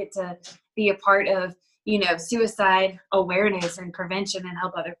now I get to be a part of, suicide awareness and prevention and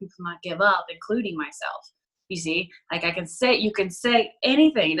help other people not give up, including myself. You see, like you can say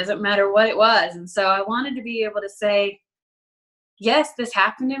anything. It doesn't matter what it was. And so I wanted to be able to say, yes, this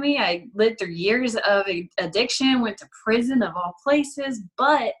happened to me. I lived through years of addiction, went to prison of all places,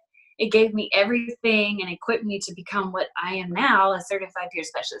 but it gave me everything and equipped me to become what I am now, a certified peer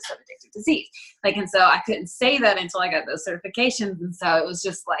specialist of addictive disease. And so I couldn't say that until I got those certifications. And so it was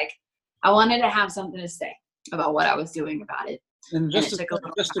just like, I wanted to have something to say about what I was doing about it. And just to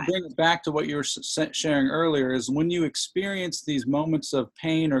bring it back to what you were sharing earlier, is when you experience these moments of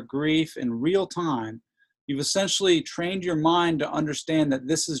pain or grief in real time, you've essentially trained your mind to understand that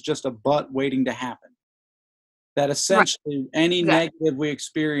this is just a but waiting to happen. That essentially any negative we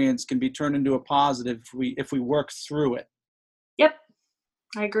experience can be turned into a positive if we work through it. Yep,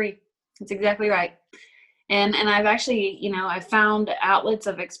 I agree. That's exactly right. And I've actually, I've found outlets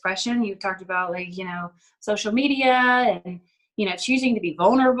of expression. You talked about social media and, choosing to be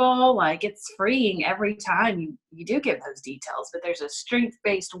vulnerable. Like it's freeing every time you do give those details, but there's a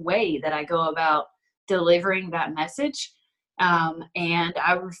strength-based way that I go about delivering that message. And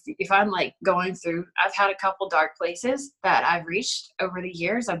if I'm going through, I've had a couple dark places that I've reached over the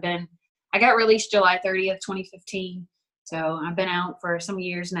years. I got released July 30th, 2015. So I've been out for some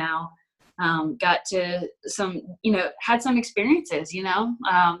years now. Got to had some experiences,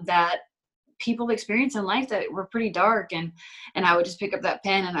 that people experience in life that were pretty dark. And I would just pick up that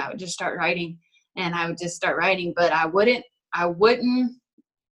pen and I would just start writing, and I would just start writing, but I would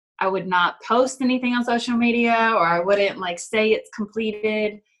not post anything on social media, or I wouldn't like say it's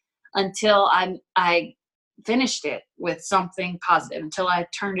completed until I finished it with something positive, until I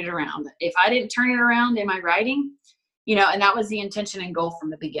turned it around. If I didn't turn it around in my writing, and that was the intention and goal from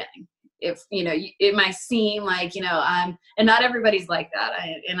the beginning. If, it might seem like, and not everybody's like that.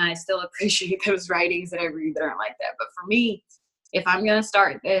 I still appreciate those writings that I read that aren't like that. But for me, if I'm going to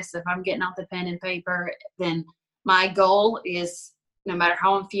start this, if I'm getting out the pen and paper, then my goal is, no matter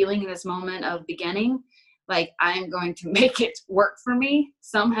how I'm feeling in this moment of beginning, like I am going to make it work for me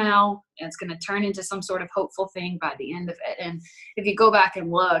somehow. And it's going to turn into some sort of hopeful thing by the end of it. And if you go back and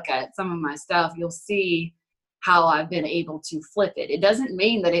look at some of my stuff, you'll see how I've been able to flip it. It doesn't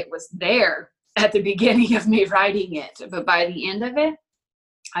mean that it was there at the beginning of me writing it, but by the end of it,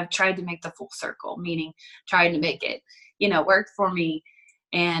 I've tried to make the full circle, meaning trying to make it, work for me.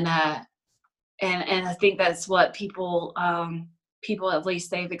 And I think that's what people, at least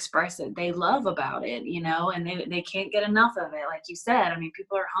they've expressed it, they love about it, and they can't get enough of it. Like you said, I mean,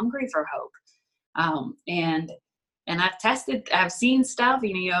 people are hungry for hope. And I've seen stuff,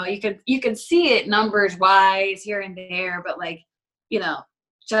 you can see it numbers wise here and there, but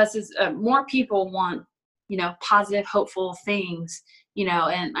just as more people want, positive, hopeful things,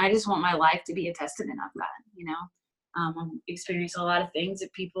 and I just want my life to be a testament of that, I'm experiencing a lot of things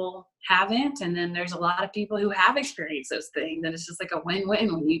that people haven't. And then there's a lot of people who have experienced those things, and it's just like a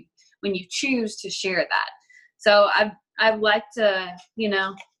win-win when you choose to share that. So I've like to,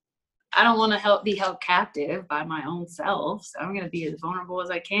 I don't want to be held captive by my own self. So I'm going to be as vulnerable as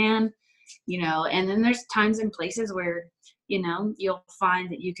I can, and then there's times and places where, you'll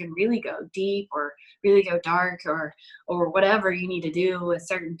find that you can really go deep or really go dark or whatever you need to do with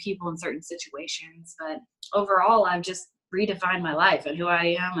certain people in certain situations. But overall, I've just redefined my life and who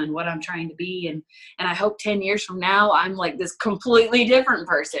I am and what I'm trying to be. And I hope 10 years from now, I'm like this completely different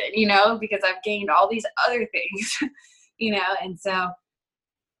person, because I've gained all these other things, and so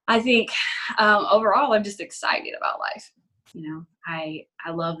I think overall, I'm just excited about life. I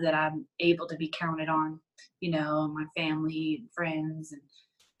love that I'm able to be counted on, my family and friends and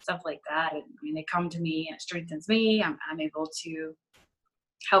stuff like that. And I mean, they come to me and it strengthens me. I'm able to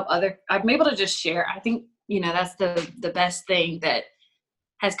help I'm able to just share. I think, that's the best thing that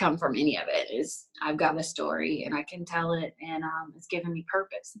has come from any of it is I've got a story and I can tell it, and it's given me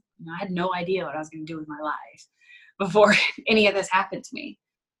purpose. I had no idea what I was going to do with my life before any of this happened to me.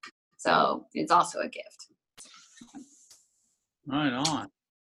 So it's also a gift. Right on.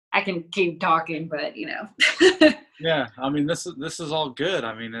 I can keep talking, but Yeah, I mean, this is all good.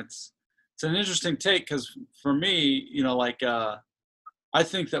 I mean, it's an interesting take, because for me, I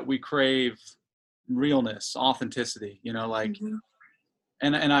think that we crave realness, authenticity. Mm-hmm.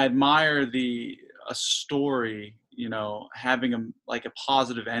 and I admire a story, having a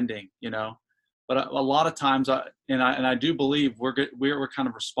positive ending, But a lot of times, I do believe we're kind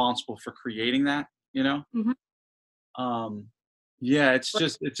of responsible for creating that, Mm-hmm. Yeah,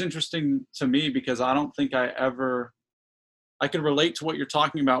 it's interesting to me, because I don't think I could relate to what you're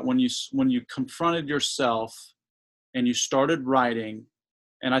talking about when you confronted yourself and you started writing.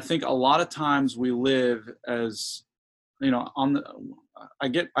 And I think a lot of times we live as, I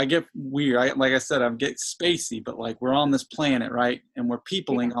get weird. Like I said, I get spacey, but like we're on this planet, right? And we're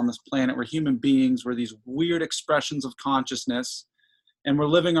peopling on this planet. We're human beings. We're these weird expressions of consciousness, and we're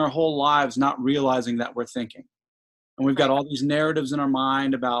living our whole lives not realizing that we're thinking. And we've got all these narratives in our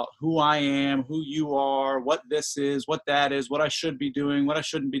mind about who I am, who you are, what this is, what that is, what I should be doing, what I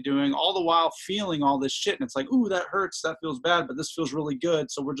shouldn't be doing, all the while feeling all this shit. And it's like, ooh, that hurts, that feels bad, but this feels really good.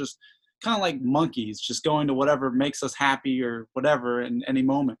 So we're just kind of like monkeys, just going to whatever makes us happy or whatever in any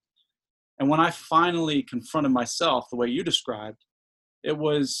moment. And when I finally confronted myself the way you described, it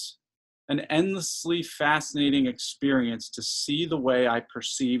was an endlessly fascinating experience to see the way I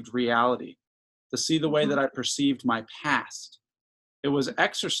perceived reality, to see the way that I perceived my past. It was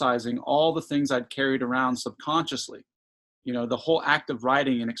exercising all the things I'd carried around subconsciously. The whole act of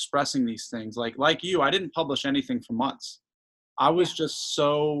writing and expressing these things. Like you, I didn't publish anything for months. I was just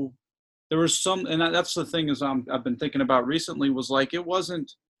so, there was some, and that's the thing is I've been thinking about recently, was like, it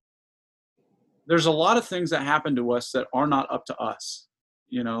wasn't, there's a lot of things that happen to us that are not up to us.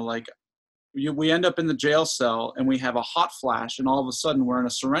 We end up in the jail cell and we have a hot flash, and all of a sudden we're in a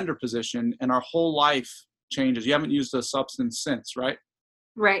surrender position and our whole life changes. You haven't used a substance since, right?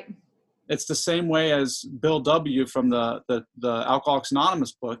 Right. It's the same way as Bill W. from the Alcoholics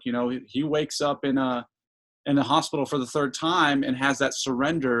Anonymous book. He wakes up in a hospital for the third time and has that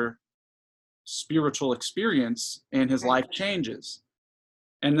surrender spiritual experience and his life changes.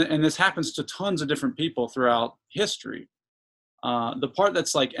 And this happens to tons of different people throughout history. The part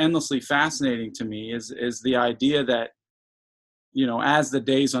that's like endlessly fascinating to me is the idea that, you know, as the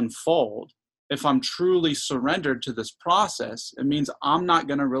days unfold, if I'm truly surrendered to this process, it means I'm not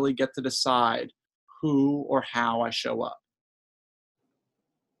going to really get to decide who or how I show up.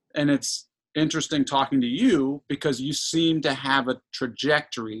 And it's interesting talking to you because you seem to have a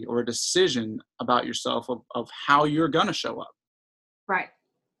trajectory or a decision about yourself of how you're going to show up. Right.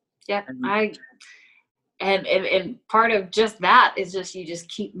 Yeah. And part of just that is just, you just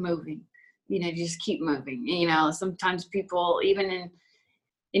keep moving, you know, you just keep moving. You know, sometimes people, even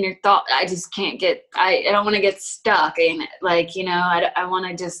in your thought, I just can't get, I don't want to get stuck in it. Like, you know, I want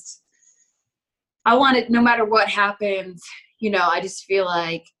it no matter what happens, you know, I just feel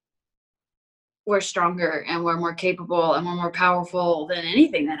like we're stronger and we're more capable and we're more powerful than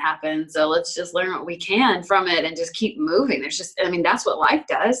anything that happens. So let's just learn what we can from it and just keep moving. There's just, I mean, that's what life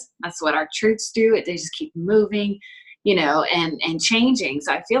does. That's what our truths do. They just keep moving, you know, and changing.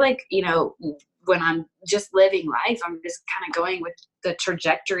 So I feel like, you know, when I'm just living life, I'm just kind of going with the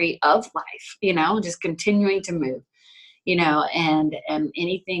trajectory of life, you know, just continuing to move, you know, and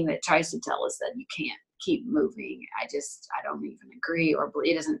anything that tries to tell us that you can't keep moving, I don't even agree or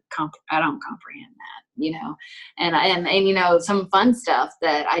believe. I don't comprehend that, you know, and you know, some fun stuff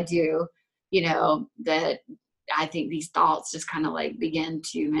that I do, you know, that I think these thoughts just kind of like begin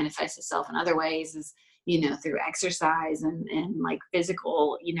to manifest itself in other ways is, you know, through exercise and like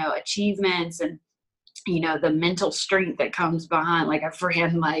physical, you know, achievements and, you know, the mental strength that comes behind. Like I've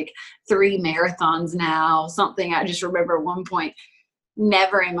ran like 3 marathons now, something I just remember at one point,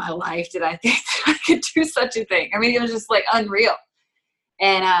 never in my life did I think that I could do such a thing. I mean, it was just like unreal.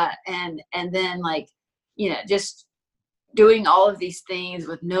 And then like, you know, just doing all of these things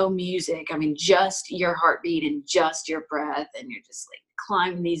with no music. I mean, just your heartbeat and just your breath. And you're just like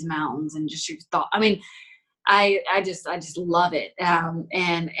climbing these mountains and just your thought. I mean, I just love it.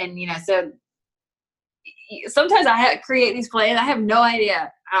 And, you know, so sometimes I create these plans. I have no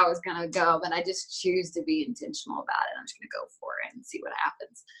idea how it's going to go, but I just choose to be intentional about it. I'm just going to go for it and see what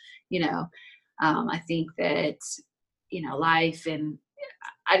happens. You know, I think that, you know, life and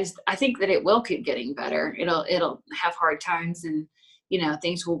I think that it will keep getting better. It'll have hard times and, you know,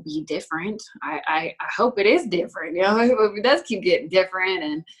 things will be different. I hope it is different. You know, I hope it does keep getting different.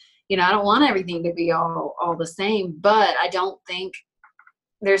 And, you know, I don't want everything to be all the same, but I don't think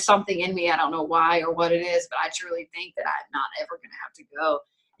there's something in me, I don't know why or what it is, but I truly think that I'm not ever going to have to go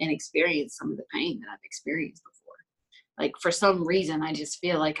and experience some of the pain that I've experienced before. Like for some reason, I just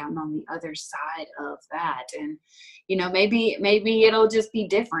feel like I'm on the other side of that. And, you know, maybe it'll just be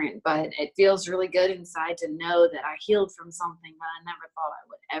different, but it feels really good inside to know that I healed from something that I never thought I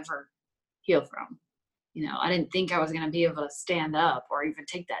would ever heal from. You know, I didn't think I was going to be able to stand up or even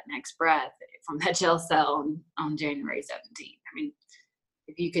take that next breath from that jail cell on January 17th. I mean,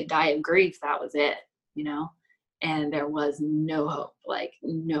 if you could die of grief, that was it, you know, and there was no hope, like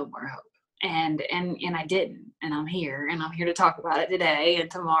no more hope. And I didn't, and I'm here to talk about it today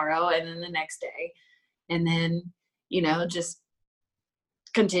and tomorrow and then the next day. And then, you know, just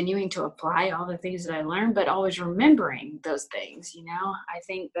continuing to apply all the things that I learned, but always remembering those things, you know. I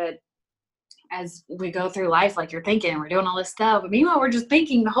think that as we go through life, like you're thinking, we're doing all this stuff, but meanwhile, we're just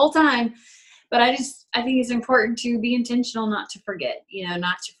thinking the whole time. But I think it's important to be intentional, not to forget, you know,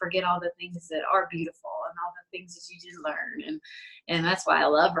 not to forget all the things that are beautiful and all the things that you did learn. And that's why I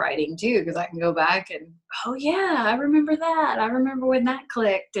love writing too, because I can go back and, oh yeah, I remember that. I remember when that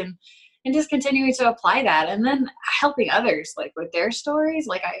clicked and just continuing to apply that and then helping others like with their stories.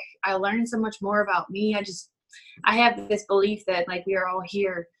 Like I learned so much more about me. I have this belief that like we are all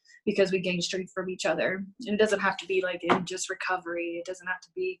here because we gain strength from each other. And it doesn't have to be like in just recovery. It doesn't have to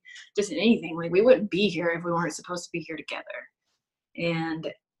be just in anything. Like we wouldn't be here if we weren't supposed to be here together.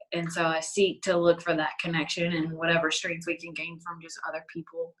 And so I seek to look for that connection and whatever strength we can gain from just other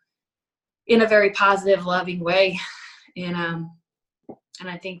people in a very positive, loving way. And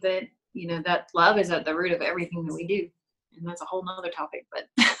I think that, you know, that love is at the root of everything that we do. And that's a whole nother topic, but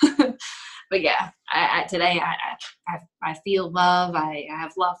but yeah, today I feel love. I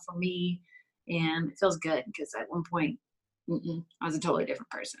have love for me, and it feels good because at one point I was a totally different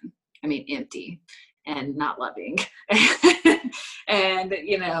person. I mean, empty and not loving, and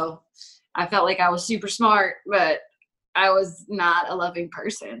you know, I felt like I was super smart, but I was not a loving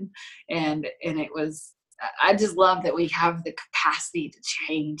person, and it was. I just love that we have the capacity to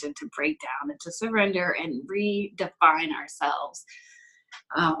change and to break down and to surrender and redefine ourselves.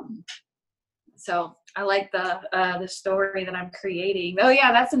 So I like the story that I'm creating. Oh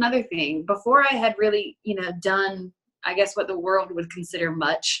yeah, that's another thing. Before I had really, done, I guess, what the world would consider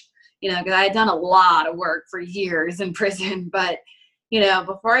much, because I had done a lot of work for years in prison. But,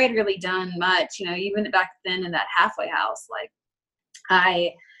 before I had really done much, even back then in that halfway house, like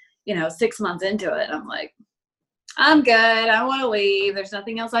I, 6 months into it, I'm like, I'm good. I want to leave. There's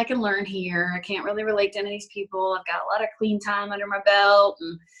nothing else I can learn here. I can't really relate to any of these people. I've got a lot of clean time under my belt,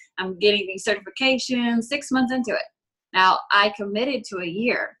 and I'm getting these certifications. 6 months into it. Now, I committed to a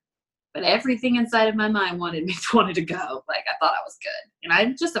year, but everything inside of my mind wanted to go. Like, I thought I was good. And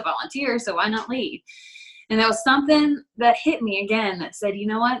I'm just a volunteer, so why not leave? And there was something that hit me again that said, you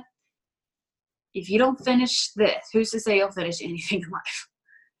know what? If you don't finish this, who's to say you'll finish anything in life?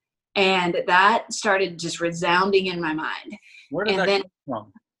 And that started just resounding in my mind. Where did that come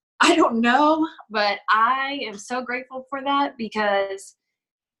from? I don't know, but I am so grateful for that, because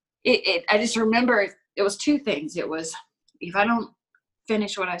I just remember it was two things. It was, if I don't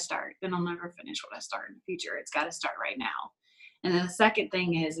finish what I start, then I'll never finish what I start in the future. It's got to start right now. And then the second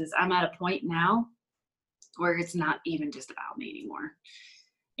thing is I'm at a point now where it's not even just about me anymore.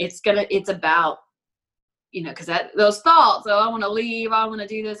 It's about, because those thoughts, I want to leave, I want to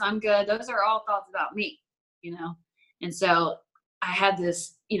do this, I'm good. Those are all thoughts about me, And so I had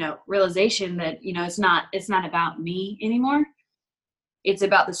this, realization that, it's not about me anymore. It's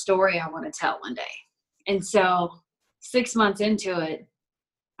about the story I want to tell one day. And so 6 months into it,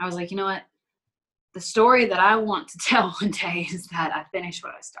 I was like, you know what? The story that I want to tell one day is that I finished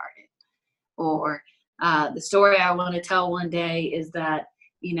what I started. Or the story I want to tell one day is that,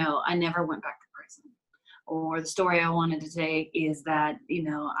 I never went back to prison. Or the story I wanted to say is that,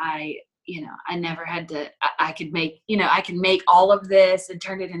 I never had to, I could make, I can make all of this and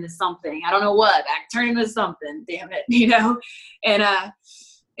turn it into something. I don't know what, I can turn it into something, damn it,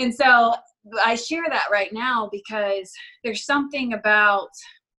 And so I share that right now because there's something about,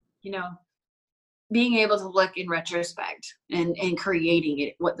 being able to look in retrospect and creating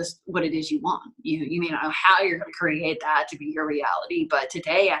it, what it is you want. You may not know how you're going to create that to be your reality, but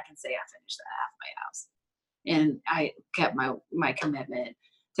today I can say I finished that halfway house and I kept my commitment.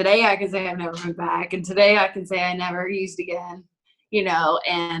 Today I can say I've never went back, and today I can say I never used again,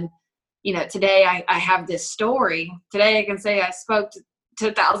 and today I have this story. Today I can say I spoke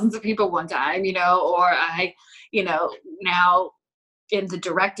to thousands of people one time, or I, now in the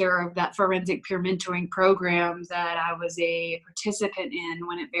director of that forensic peer mentoring program that I was a participant in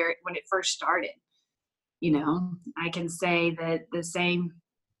when it first started. I can say that the same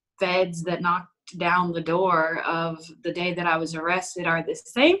feds that knocked down the door of the day that I was arrested are the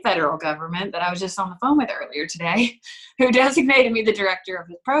same federal government that I was just on the phone with earlier today, who designated me the director of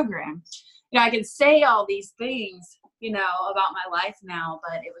the program. I can say all these things, about my life now,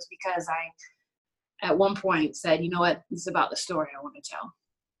 but it was because I, at one point, said, you know what, this is about the story I want to tell.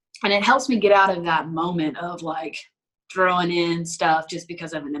 And it helps me get out of that moment of like throwing in stuff just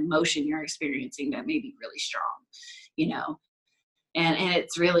because of an emotion you're experiencing that may be really strong, and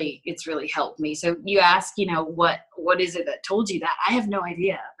it's really helped me. So you ask, what is it that told you that? I have no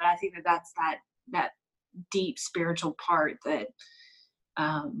idea, but I think that's that deep spiritual part that,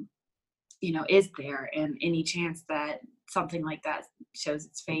 is there. And any chance that something like that shows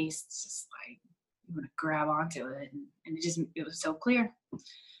its face, it's just like, you want to grab onto it. And it was so clear.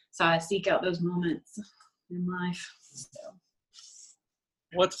 So I seek out those moments in life. So.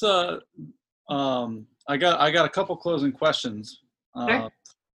 What's I got a couple closing questions. Sure.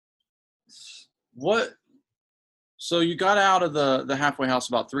 So you got out of the halfway house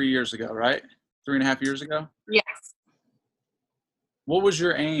about 3 years ago, right? 3.5 years ago? Yes. What was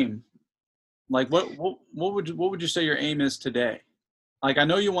your aim? Like what would you say your aim is today? Like, I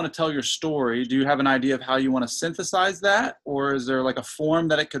know you want to tell your story. Do you have an idea of how you want to synthesize that? Or is there like a form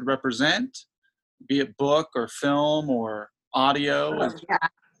that it could represent, be it book or film or audio? Yeah.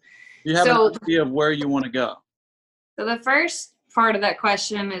 Do you have an idea of where you want to go? So the first part of that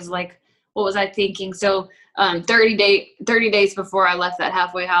question is like, what was I thinking? So 30 days before I left that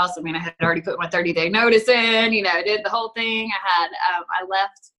halfway house, I had already put my 30-day notice in, I did the whole thing. I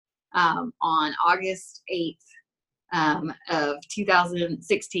left on August 8th of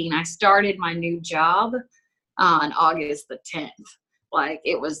 2016. I started my new job on August the 10th. Like,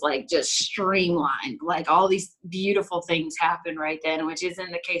 it was like just streamlined, like all these beautiful things happened right then, which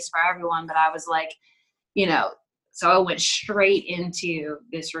isn't the case for everyone, but I was like, so I went straight into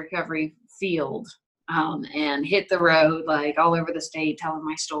this recovery field and hit the road, like all over the state, telling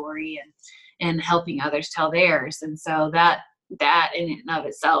my story and helping others tell theirs. And so that in and of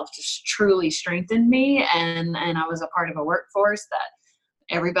itself just truly strengthened me. And I was a part of a workforce that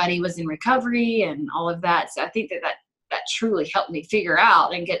everybody was in recovery and all of that. So I think that truly helped me figure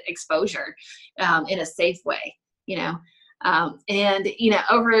out and get exposure in a safe way, you know. And, you know,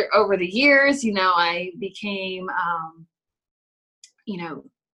 over the years, you know, I became, you know,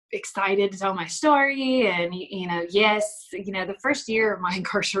 excited to tell my story. And, you know, yes, you know, the first year of my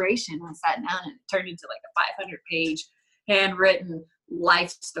incarceration, I sat down and it turned into like a 500-page handwritten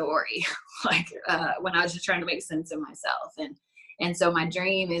life story, like when I was just trying to make sense of myself. And so my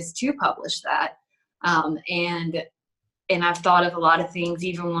dream is to publish that. And I've thought of a lot of things,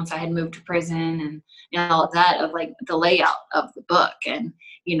 even once I had moved to prison and all of that, of like the layout of the book and,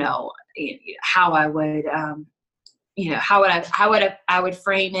 you know, how I would, you know, how would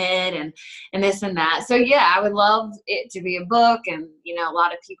frame it and this and that. So yeah, I would love it to be a book. And, you know, a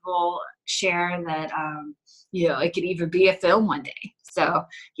lot of people share that, you know, it could even be a film one day. So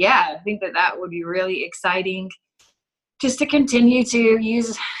yeah, I think that would be really exciting, just to continue to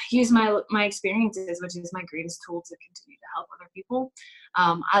use my experiences, which is my greatest tool to continue to help other people.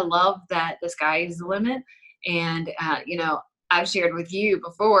 I love that the sky is the limit. And, you know, I've shared with you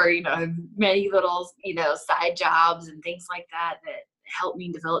before, you know, many little, you know, side jobs and things like that help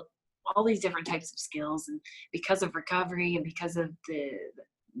me develop all these different types of skills. And because of recovery and because of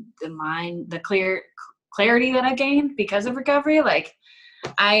the mind, the clarity that I gained because of recovery, like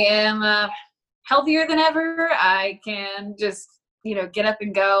I am healthier than ever. I can just, you know, get up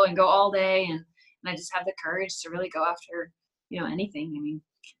and go all day. And I just have the courage to really go after, you know, anything. I mean,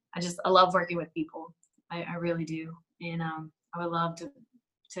 I love working with people. I really do. And I would love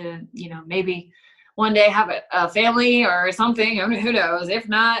to, you know, maybe one day have a family or something. I mean, who knows? If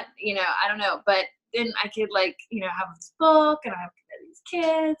not, you know, I don't know. But then I could, like, you know, have this book and I have these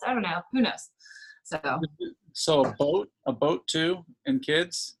kids. I don't know. Who knows? So a boat too, and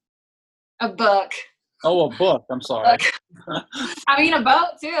kids? A book. Oh, a book. I'm sorry. I mean, a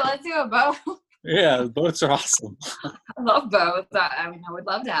boat too. Let's do a boat. Yeah, boats are awesome. I love boats. I mean, I would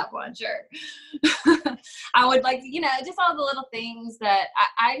love to have one, sure. I would like, you know, just all the little things that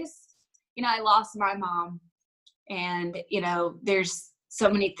I just, you know, I lost my mom. And, you know, there's so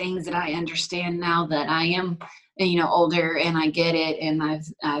many things that I understand now that I am, you know, older and I get it. And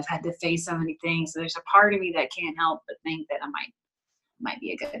I've had to face so many things. So there's a part of me that can't help but think that I might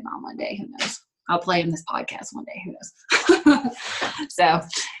be a good mom one day. Who knows? I'll play in this podcast one day. Who knows? So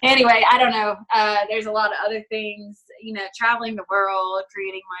anyway, I don't know. There's a lot of other things, you know, traveling the world,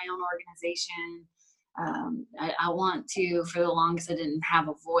 creating my own organization. I want to, for the longest, I didn't have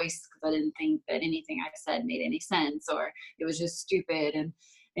a voice because I didn't think that anything I said made any sense, or it was just stupid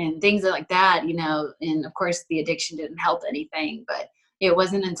and things like that, you know. And of course the addiction didn't help anything, but it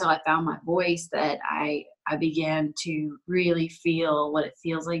wasn't until I found my voice that I began to really feel what it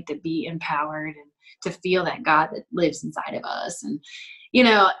feels like to be empowered and to feel that God that lives inside of us. And, you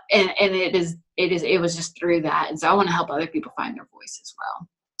know, and it was just through that. And so I want to help other people find their voice as well.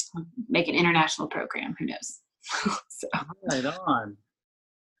 Make an international program. Who knows? So. Right on.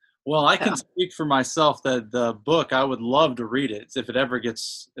 Well, I can speak for myself that the book, I would love to read it if it ever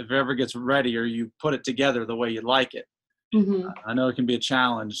gets ready, or you put it together the way you like it. Mm-hmm. I know it can be a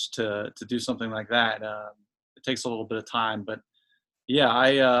challenge to do something like that. It takes a little bit of time, but yeah,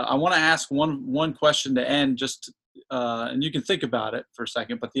 I want to ask one question to end, just and you can think about it for a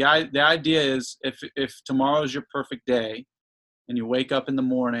second. But the idea is, if tomorrow is your perfect day, and you wake up in the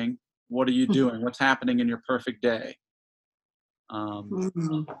morning, what are you doing? What's happening in your perfect day?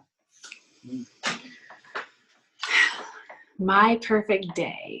 My perfect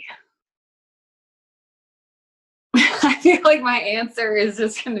day. I feel like my answer is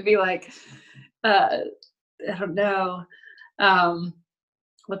just going to be like, I don't know.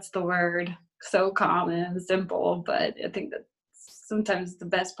 What's the word? So common and simple, but I think that sometimes the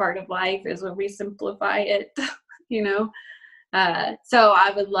best part of life is when we simplify it, you know? So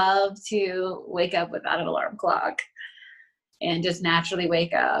I would love to wake up without an alarm clock and just naturally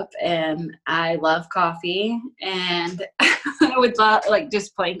wake up. And I love coffee, and I would love, like,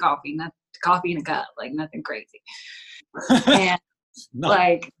 just plain coffee, not coffee in a cup, like nothing crazy. And No.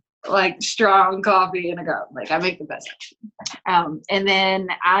 like strong coffee in a cup. Like, I make the best. And then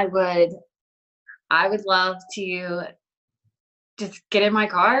I would love to just get in my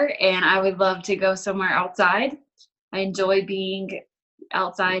car, and I would love to go somewhere outside. I enjoy being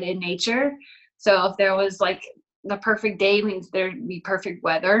outside in nature. So if there was like the perfect day, means there'd be perfect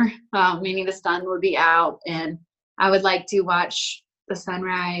weather, meaning the sun would be out, and I would like to watch the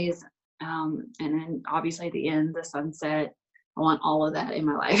sunrise, and then obviously at the end, the sunset. I want all of that in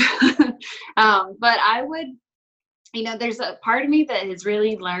my life. But I would, you know, there's a part of me that has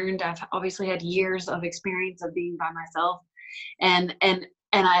really learned. I've obviously had years of experience of being by myself, and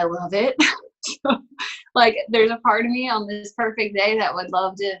and I love it. Like, there's a part of me on this perfect day that would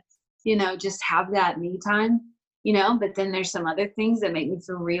love to, just have that me time, but then there's some other things that make me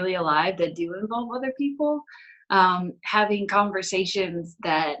feel really alive that do involve other people. Having conversations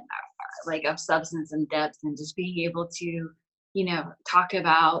that are like of substance and depth, and just being able to, talk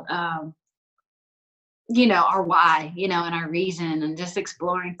about, our why, and our reason, and just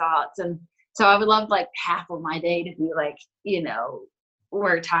exploring thoughts. And so I would love like half of my day to be like,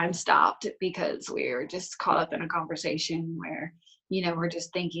 where time stopped because we were just caught up in a conversation where, we're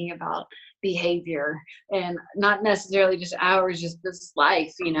just thinking about behavior and not necessarily just ours, just this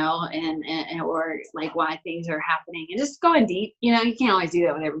life, and or like why things are happening, and just going deep. You can't always do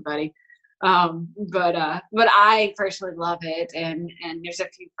that with everybody. But I personally love it. And there's a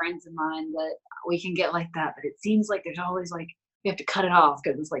few friends of mine that we can get like that, but it seems like there's always like, we have to cut it off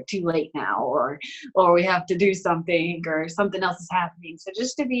because it's like too late now, or we have to do something, or something else is happening. So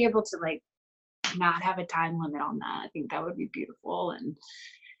just to be able to like not have a time limit on that, I think that would be beautiful. And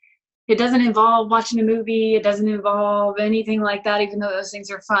it doesn't involve watching a movie. It doesn't involve anything like that, even though those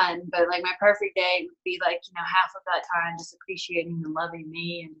things are fun. But like my perfect day would be like, half of that time just appreciating and loving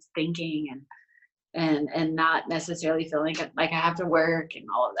me and just thinking and not necessarily feeling like I have to work and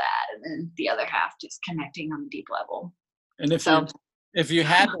all of that. And then the other half just connecting on a deep level. And if you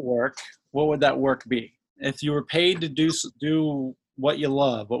had to work, what would that work be? If you were paid to do what you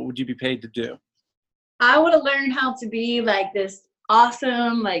love, what would you be paid to do? I would have learned how to be like this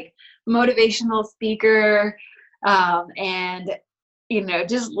awesome, like motivational speaker, and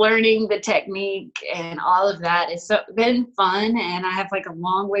just learning the technique and all of that. It's been fun, and I have like a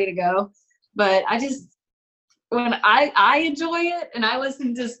long way to go. But when I enjoy it, and I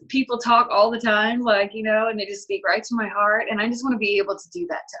listen to people talk all the time, like, and they just speak right to my heart. And I just want to be able to do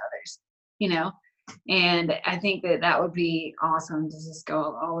that to others, and I think that would be awesome to just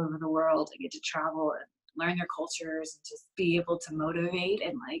go all over the world and get to travel and learn their cultures and just be able to motivate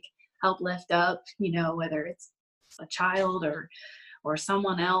and like help lift up, whether it's a child or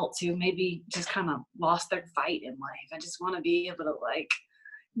someone else who maybe just kind of lost their fight in life. I just want to be able to like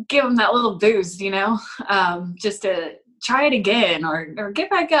give them that little boost, just to try it again, or get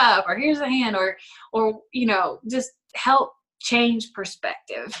back up, or here's a hand, or just help change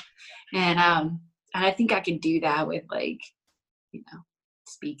perspective. And I think I could do that with like,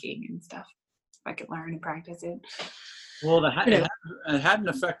 speaking and stuff. If I could learn and practice it. Well, it had an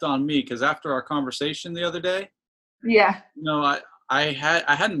effect on me, because after our conversation the other day, yeah, I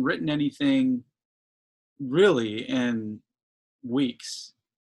hadn't written anything really in weeks.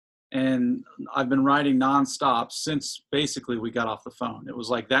 And I've been writing nonstop since basically we got off the phone. It was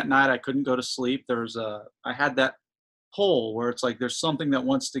like that night I couldn't go to sleep. I had that hole where it's like there's something that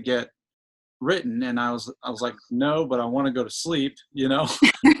wants to get written, and I was like, no, but I want to go to sleep,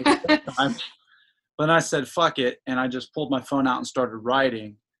 But I said fuck it, and I just pulled my phone out and started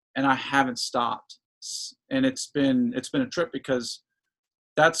writing, and I haven't stopped. And it's been a trip, because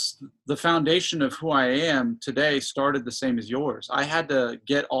that's the foundation of who I am today. Started the same as yours. I had to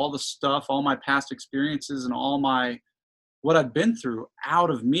get all the stuff, all my past experiences, and all what I'd been through out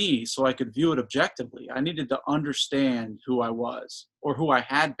of me so I could view it objectively. I needed to understand who I was, or who I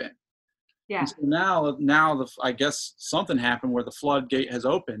had been. Yeah. And so now I guess something happened where the floodgate has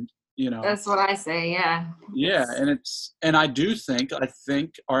opened, That's what I say. Yeah. Yeah. And I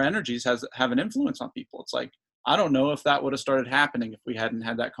think our energies have an influence on people. It's like, I don't know if that would have started happening if we hadn't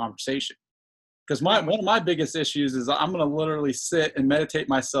had that conversation. Because one of my biggest issues is I'm going to literally sit and meditate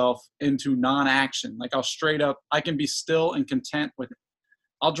myself into non-action. Like I can be still and content with it.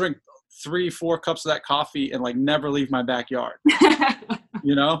 I'll drink 3-4 cups of that coffee and like never leave my backyard,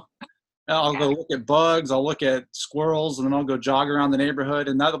 I'll go look at bugs, I'll look at squirrels, and then I'll go jog around the neighborhood,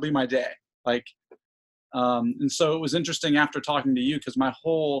 and that'll be my day. Like, and so it was interesting after talking to you, because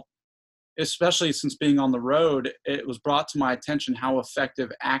especially since being on the road, it was brought to my attention how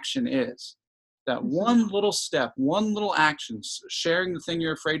effective action is. That one little step, one little action, sharing the thing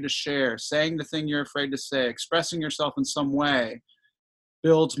you're afraid to share, saying the thing you're afraid to say, expressing yourself in some way,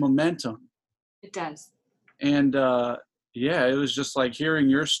 builds momentum. It does. And it was just like hearing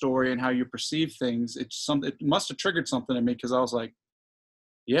your story and how you perceive things. It must have triggered something in me, because I was like,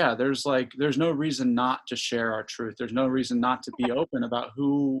 yeah, there's no reason not to share our truth. There's no reason not to be open about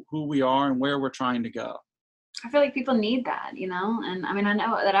who we are and where we're trying to go. I feel like people need that, and I mean, I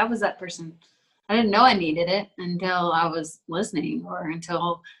know that I was that person. I didn't know I needed it until I was listening, or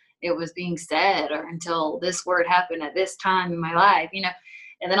until it was being said, or until this word happened at this time in my life,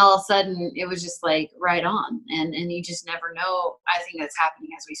 and then all of a sudden it was just like right on. And you just never know. I think that's happening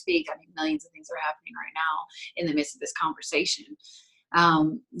as we speak. I mean, millions of things are happening right now in the midst of this conversation.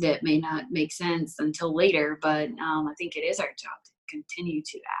 that may not make sense until later. But I think it is our job to continue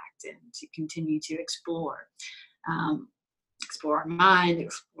to act and to continue to um, explore our mind,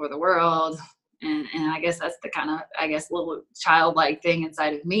 explore the world. And I guess that's the kind of, little childlike thing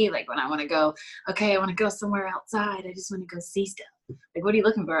inside of me. Like when I want to go, okay, I want to go somewhere outside. I just want to go see stuff. Like, what are you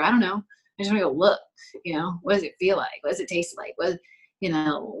looking for? I don't know. I just want to go look, what does it feel like? What does it taste like?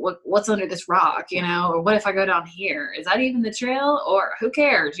 What's under this rock, or what if I go down here? Is that even the trail, or who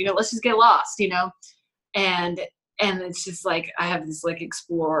cares? Let's just get lost, and it's just like, I have this like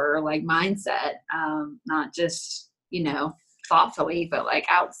explorer like mindset, not just, thoughtfully, but like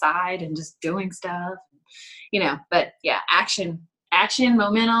outside and just doing stuff, but yeah, action,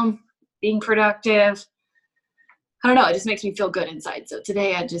 momentum, being productive. I don't know. It just makes me feel good inside. So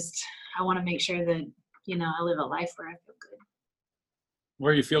today I want to make sure that, I live a life where I feel good.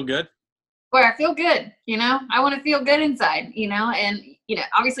 Where you feel good? Where I feel good, I want to feel good inside, and,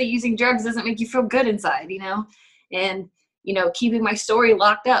 obviously using drugs doesn't make you feel good inside, and, keeping my story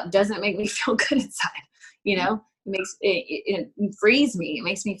locked up doesn't make me feel good inside, it frees me. It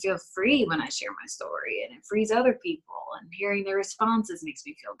makes me feel free when I share my story, and it frees other people, and hearing their responses makes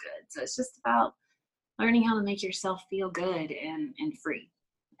me feel good. So it's just about learning how to make yourself feel good and free.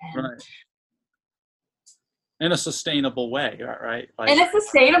 Right. In a sustainable way, right? In a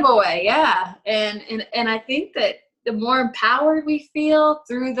sustainable way, yeah. And I think that the more empowered we feel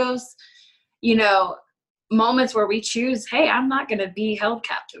through those, moments where we choose, hey, I'm not going to be held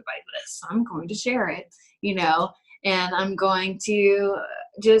captive by this. I'm going to share it, and I'm going to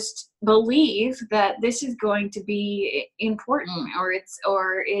just believe that this is going to be important, or it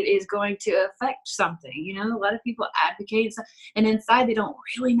is going to affect something. A lot of people advocate, and inside they don't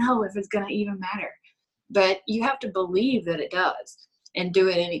really know if it's going to even matter. But you have to believe that it does and do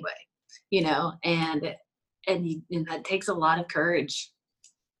it anyway, and that takes a lot of courage.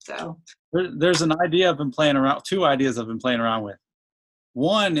 So there's an idea I've been playing around, two ideas I've been playing around with.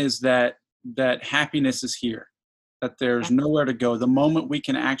 One is that happiness is here, that there's nowhere to go. The moment we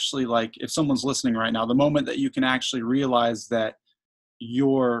can actually, like, if someone's listening right now, the moment that you can actually realize that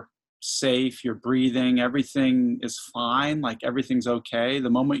you're safe, you're breathing, everything is fine, like everything's okay. The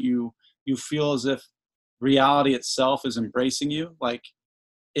moment you feel as if reality itself is embracing you, like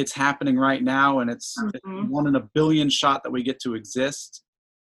it's happening right now, and it's 1 in a billion shot that we get to exist,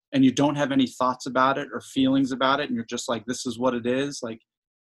 and you don't have any thoughts about it or feelings about it, and you're just like, this is what it is. Like,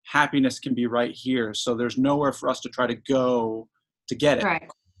 happiness can be right here, so there's nowhere for us to try to go to get it. Right.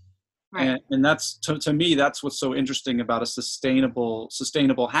 And that's to me, that's what's so interesting about a sustainable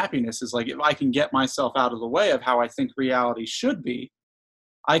happiness, is like, if I can get myself out of the way of how I think reality should be,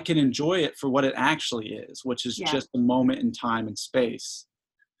 I can enjoy it for what it actually is, which is just a moment in time and space.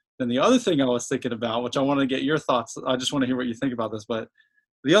 Then the other thing I was thinking about, which I want to get your thoughts, I just want to hear what you think about this, but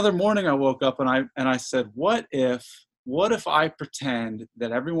the other morning I woke up and I said, what if I pretend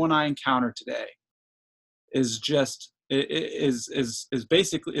that everyone I encounter today is just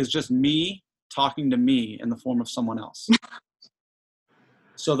me talking to me in the form of someone else?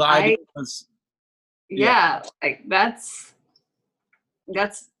 So the idea was, like that's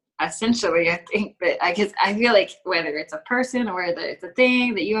essentially, I think, that I feel like whether it's a person or whether it's a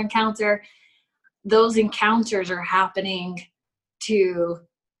thing that you encounter, those encounters are happening to,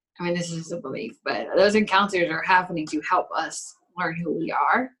 this is a belief, but those encounters are happening to help us learn who we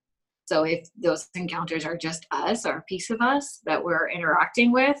are. So if those encounters are just us, or a piece of us that we're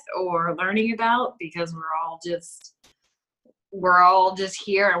interacting with or learning about, because we're all just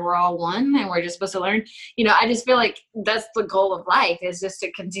here and we're all one and we're just supposed to learn, I just feel like that's the goal of life, is just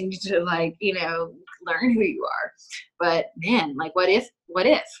to continue to learn who you are. But man, like, what if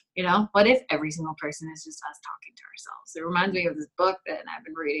every single person is just us talking to ourselves? It reminds me of this book that I've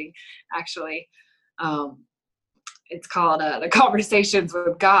been reading, actually. It's called The Conversations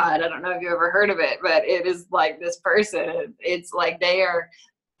with God. I don't know if you ever heard of it, but it is like this person, it's like they are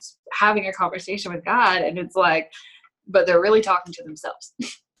having a conversation with God, and it's like, but they're really talking to themselves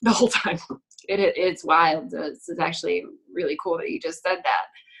the whole time. It's wild. It's actually really cool that you just said that.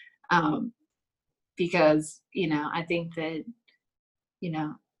 Because, I think that,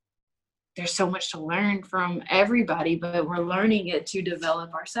 there's so much to learn from everybody, but we're learning it to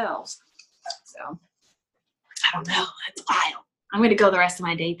develop ourselves. So I don't know. That's wild. I'm going to go the rest of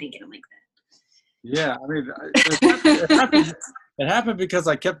my day thinking like that. Yeah. It happened because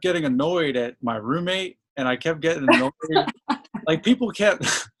I kept getting annoyed at my roommate, and I kept getting annoyed. Like, people kept.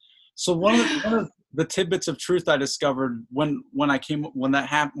 So one of the tidbits of truth I discovered when I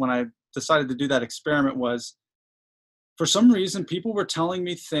decided to do that experiment was, for some reason, people were telling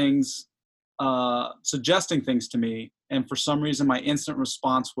me things, suggesting things to me, And for some reason, my instant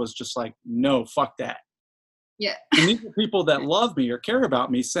response was just like, no, fuck that. Yeah. And these are people that love me or care about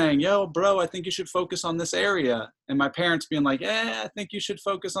me saying, yo, bro, I think you should focus on this area. And my parents being like, I think you should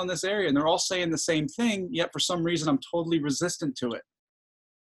focus on this area. And they're all saying the same thing, yet for some reason I'm totally resistant to it.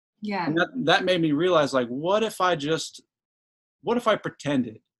 Yeah. And that made me realize, like, what if I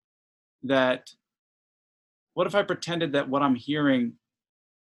pretended that what I'm hearing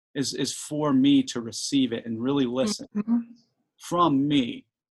is for me to receive it and really listen from me.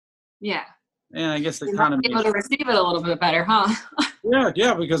 Yeah. And I guess You're able to receive it a little bit better, huh?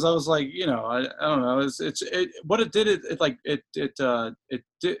 Yeah, because I was like, I don't know,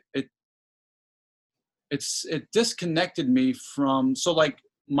 it disconnected me from, so like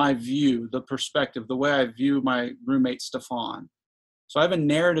my view, the perspective, the way I view my roommate Stefan. So I have a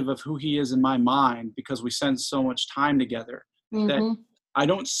narrative of who he is in my mind because we spend so much time together that I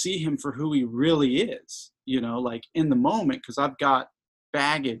don't see him for who he really is, like in the moment, because I've got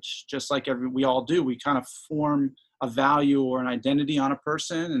baggage, just like we all do. We kind of form a value or an identity on a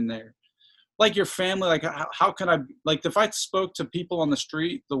person, and they're like your family. Like, how can I, like, if I spoke to people on the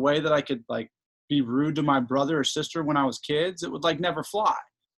street the way that I could, like, be rude to my brother or sister when I was kids, it would, like, never fly.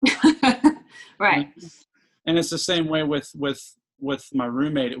 Right. And it's the same way with my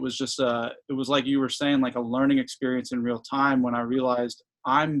roommate. It was just it was like you were saying, like a learning experience in real time, when I realized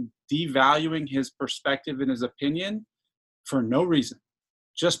I'm devaluing his perspective and his opinion for no reason,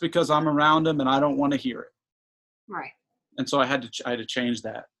 just because I'm around him and I don't want to hear it. Right. And so I had to change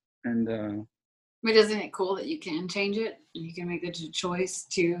that. And but isn't it cool that you can change it? You can make the choice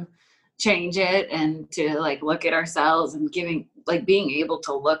to change it and to, like, look at ourselves and being able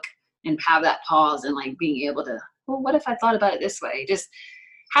to look and have that pause and, like, being able to, well, what if I thought about it this way? Just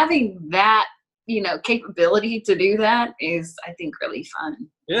having that, capability to do that is, I think, really fun.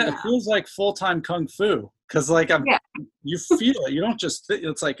 Yeah, it feels like full-time kung fu, because, like, you feel it. You don't just,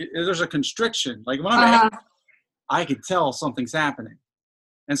 it's like there's a constriction. Like, when I'm angry, I could tell something's happening.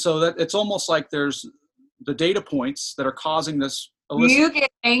 And so that it's almost like there's the data points that are causing this. You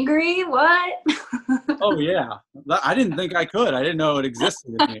get angry? What? Oh, yeah. I didn't think I could. I didn't know it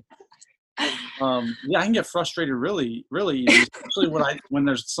existed in me. Yeah, I can get frustrated really, really easy, especially when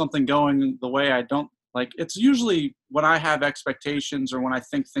there's something going the way I don't like. It's usually when I have expectations or when I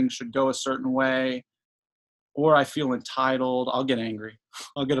think things should go a certain way, or I feel entitled, I'll get angry.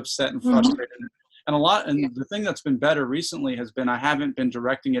 I'll get upset and frustrated. And the thing that's been better recently has been I haven't been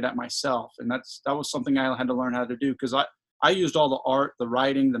directing it at myself. And that was something I had to learn how to do, because I used all the art, the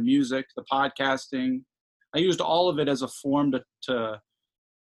writing, the music, the podcasting. I used all of it as a form to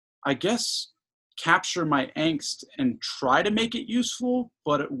I guess, capture my angst and try to make it useful,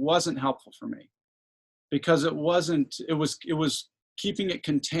 but it wasn't helpful for me, because it was keeping it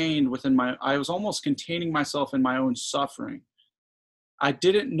contained within I was almost containing myself in my own suffering. I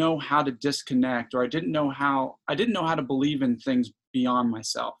didn't know how to disconnect, or I didn't know how to believe in things beyond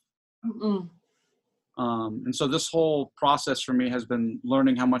myself. And so this whole process for me has been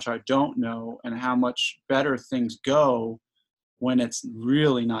learning how much I don't know and how much better things go when it's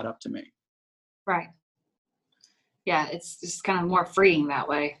really not up to me. Right. Yeah, it's just kind of more freeing that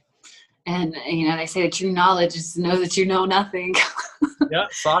way. And, they say that true knowledge is to know that you know nothing. Yeah,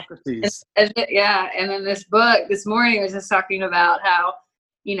 Socrates. Yeah, and in this book this morning, I was just talking about how,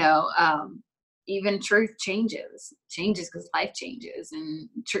 even truth changes because life changes, and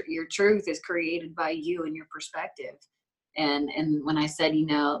your truth is created by you and your perspective. And when I said,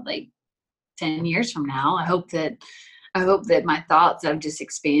 like 10 years from now, I hope that my thoughts have just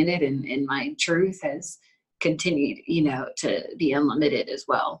expanded and my truth has continued, to be unlimited as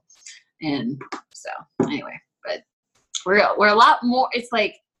well. And so anyway, but we're a lot more, it's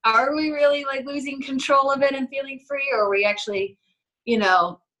like, are we really, like, losing control of it and feeling free? Or are we actually,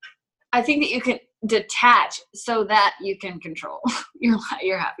 I think that you can detach so that you can control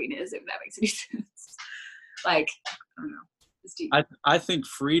your happiness, if that makes any sense. Like, I don't know. It's deep. I think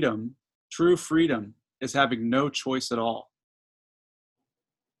freedom, true freedom, is having no choice at all.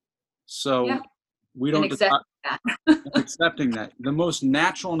 So we don't accepting that. The most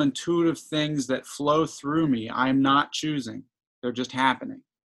natural and intuitive things that flow through me, I'm not choosing. They're just happening.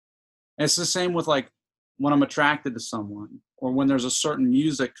 And it's the same with, like, when I'm attracted to someone, or when there's a certain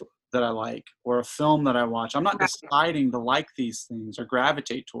music that I like, or a film that I watch. I'm not deciding to like these things or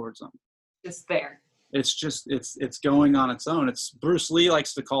gravitate towards them. Just there. It's just, it's going on its own. It's Bruce Lee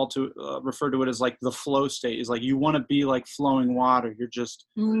likes to refer to it as, like, the flow state. Is like, you want to be like flowing water. You're just,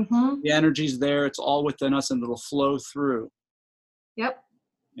 the energy's there. It's all within us, and it'll flow through. Yep.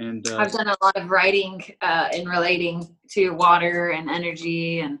 And I've done a lot of writing in relating to water and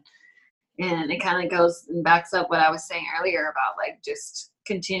energy, and And it kind of goes and backs up what I was saying earlier about like just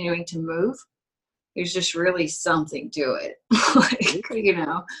continuing to move. There's just really something to it. Like, you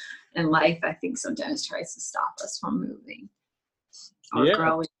know, and life, I think sometimes tries to stop us from moving or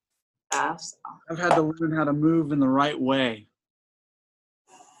growing fast. So. I've had to learn how to move in the right way.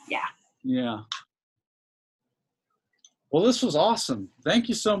 Yeah. Yeah. Well, this was awesome. Thank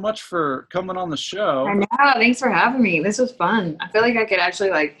you so much for coming on the show. I know. Thanks for having me. This was fun. I feel like I could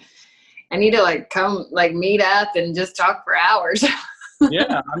actually I need to come meet up and just talk for hours.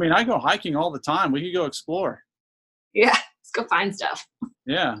 Yeah. I mean, I go hiking all the time. We could go explore. Yeah. Let's go find stuff.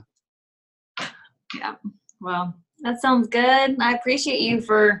 Yeah. Yeah. Well, that sounds good. I appreciate you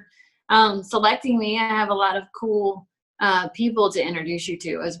for selecting me. I have a lot of cool people to introduce you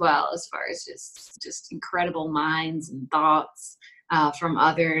to as well, as far as just incredible minds and thoughts from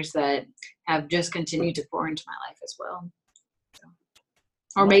others that have just continued to pour into my life as well. So.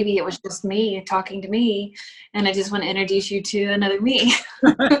 Or maybe it was just me talking to me, and I just want to introduce you to another me.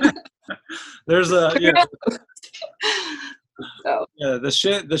 There's a So. Yeah,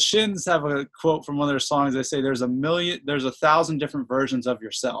 the Shins have a quote from one of their songs. They say there's 1,000 different versions of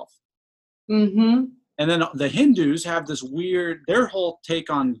yourself. Mm-hmm. And then the Hindus have this weird, their whole take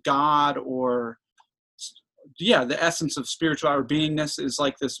on God or, the essence of spirituality or beingness is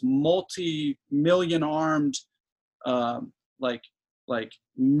like this multi-million armed, like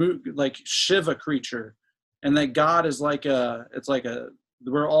Shiva creature. And that God is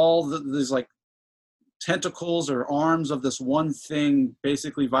we're all these like tentacles or arms of this one thing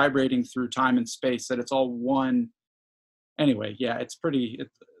basically vibrating through time and space, that it's all one. Anyway, yeah, it's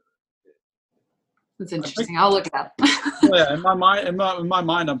interesting. I'll look it up. Yeah, in my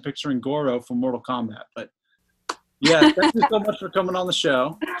mind, I'm picturing Goro from Mortal Kombat. But yeah, thank you so much for coming on the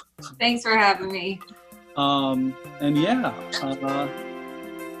show. Thanks for having me. And yeah,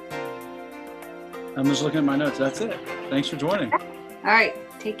 I'm just looking at my notes. That's it. Thanks for joining. All right.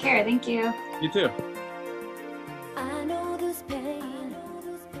 Take care. Thank you. You too. I know this pain.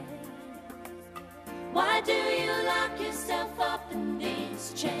 Why do you lock yourself up in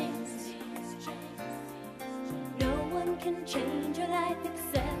these chains? No one can change your life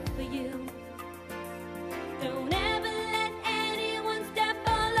except for you. Don't ever let anyone step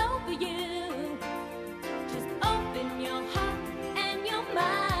all over you. Just open your heart and your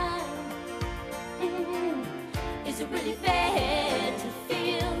mind. Is it really fair to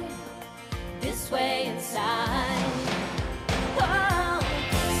feel this way inside? Oh,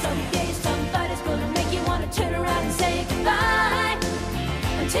 someday somebody's gonna make you wanna turn around and say goodbye.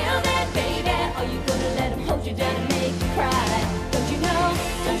 Until then, baby, are you gonna let them hold you down and make you cry? Don't you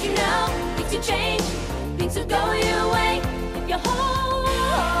know, things will change, things will go your way if you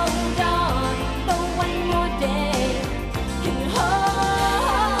hold on for one more day. Can you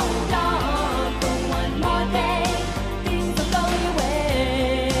hold on for one more day? Things will go your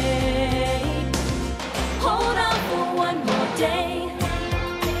way. Hold on for one more day.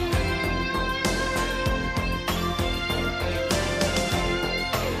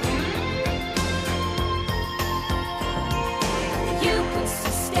 You could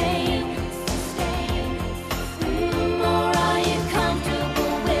sustain, or are you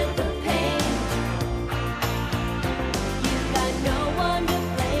comfortable with the pain? You got no one to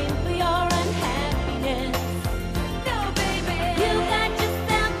blame for your unhappiness. No, baby, you got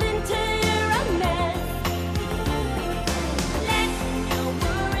yourself into your own mess. Let your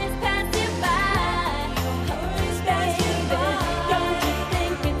worries pass you by. Don't you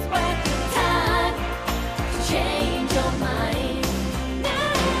think it's worth your time to change your mind? No.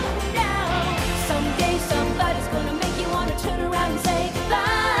 Someday somebody's gonna make you wanna turn around and say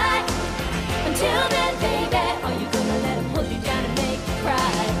goodbye. Until then, baby, are you gonna let them hold you down and make you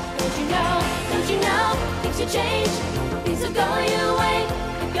cry? Don't you know, things will change, things will go your way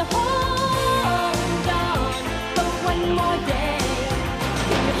if you hold on for one more day.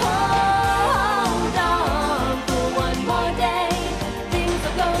 If you hold on for one more day, things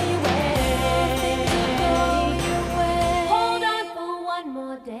will go your way. Hold on for one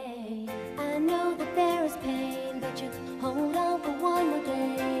more day. I know that there is pain, but you hold on for one more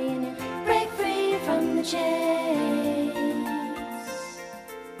day and you break free from the chains.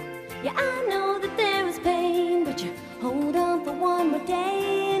 Yeah, I know that there is pain, but you hold on for one more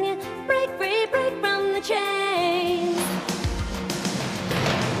day and you break from the chains.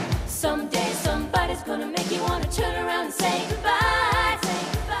 Someday somebody's gonna make you wanna turn around and say goodbye.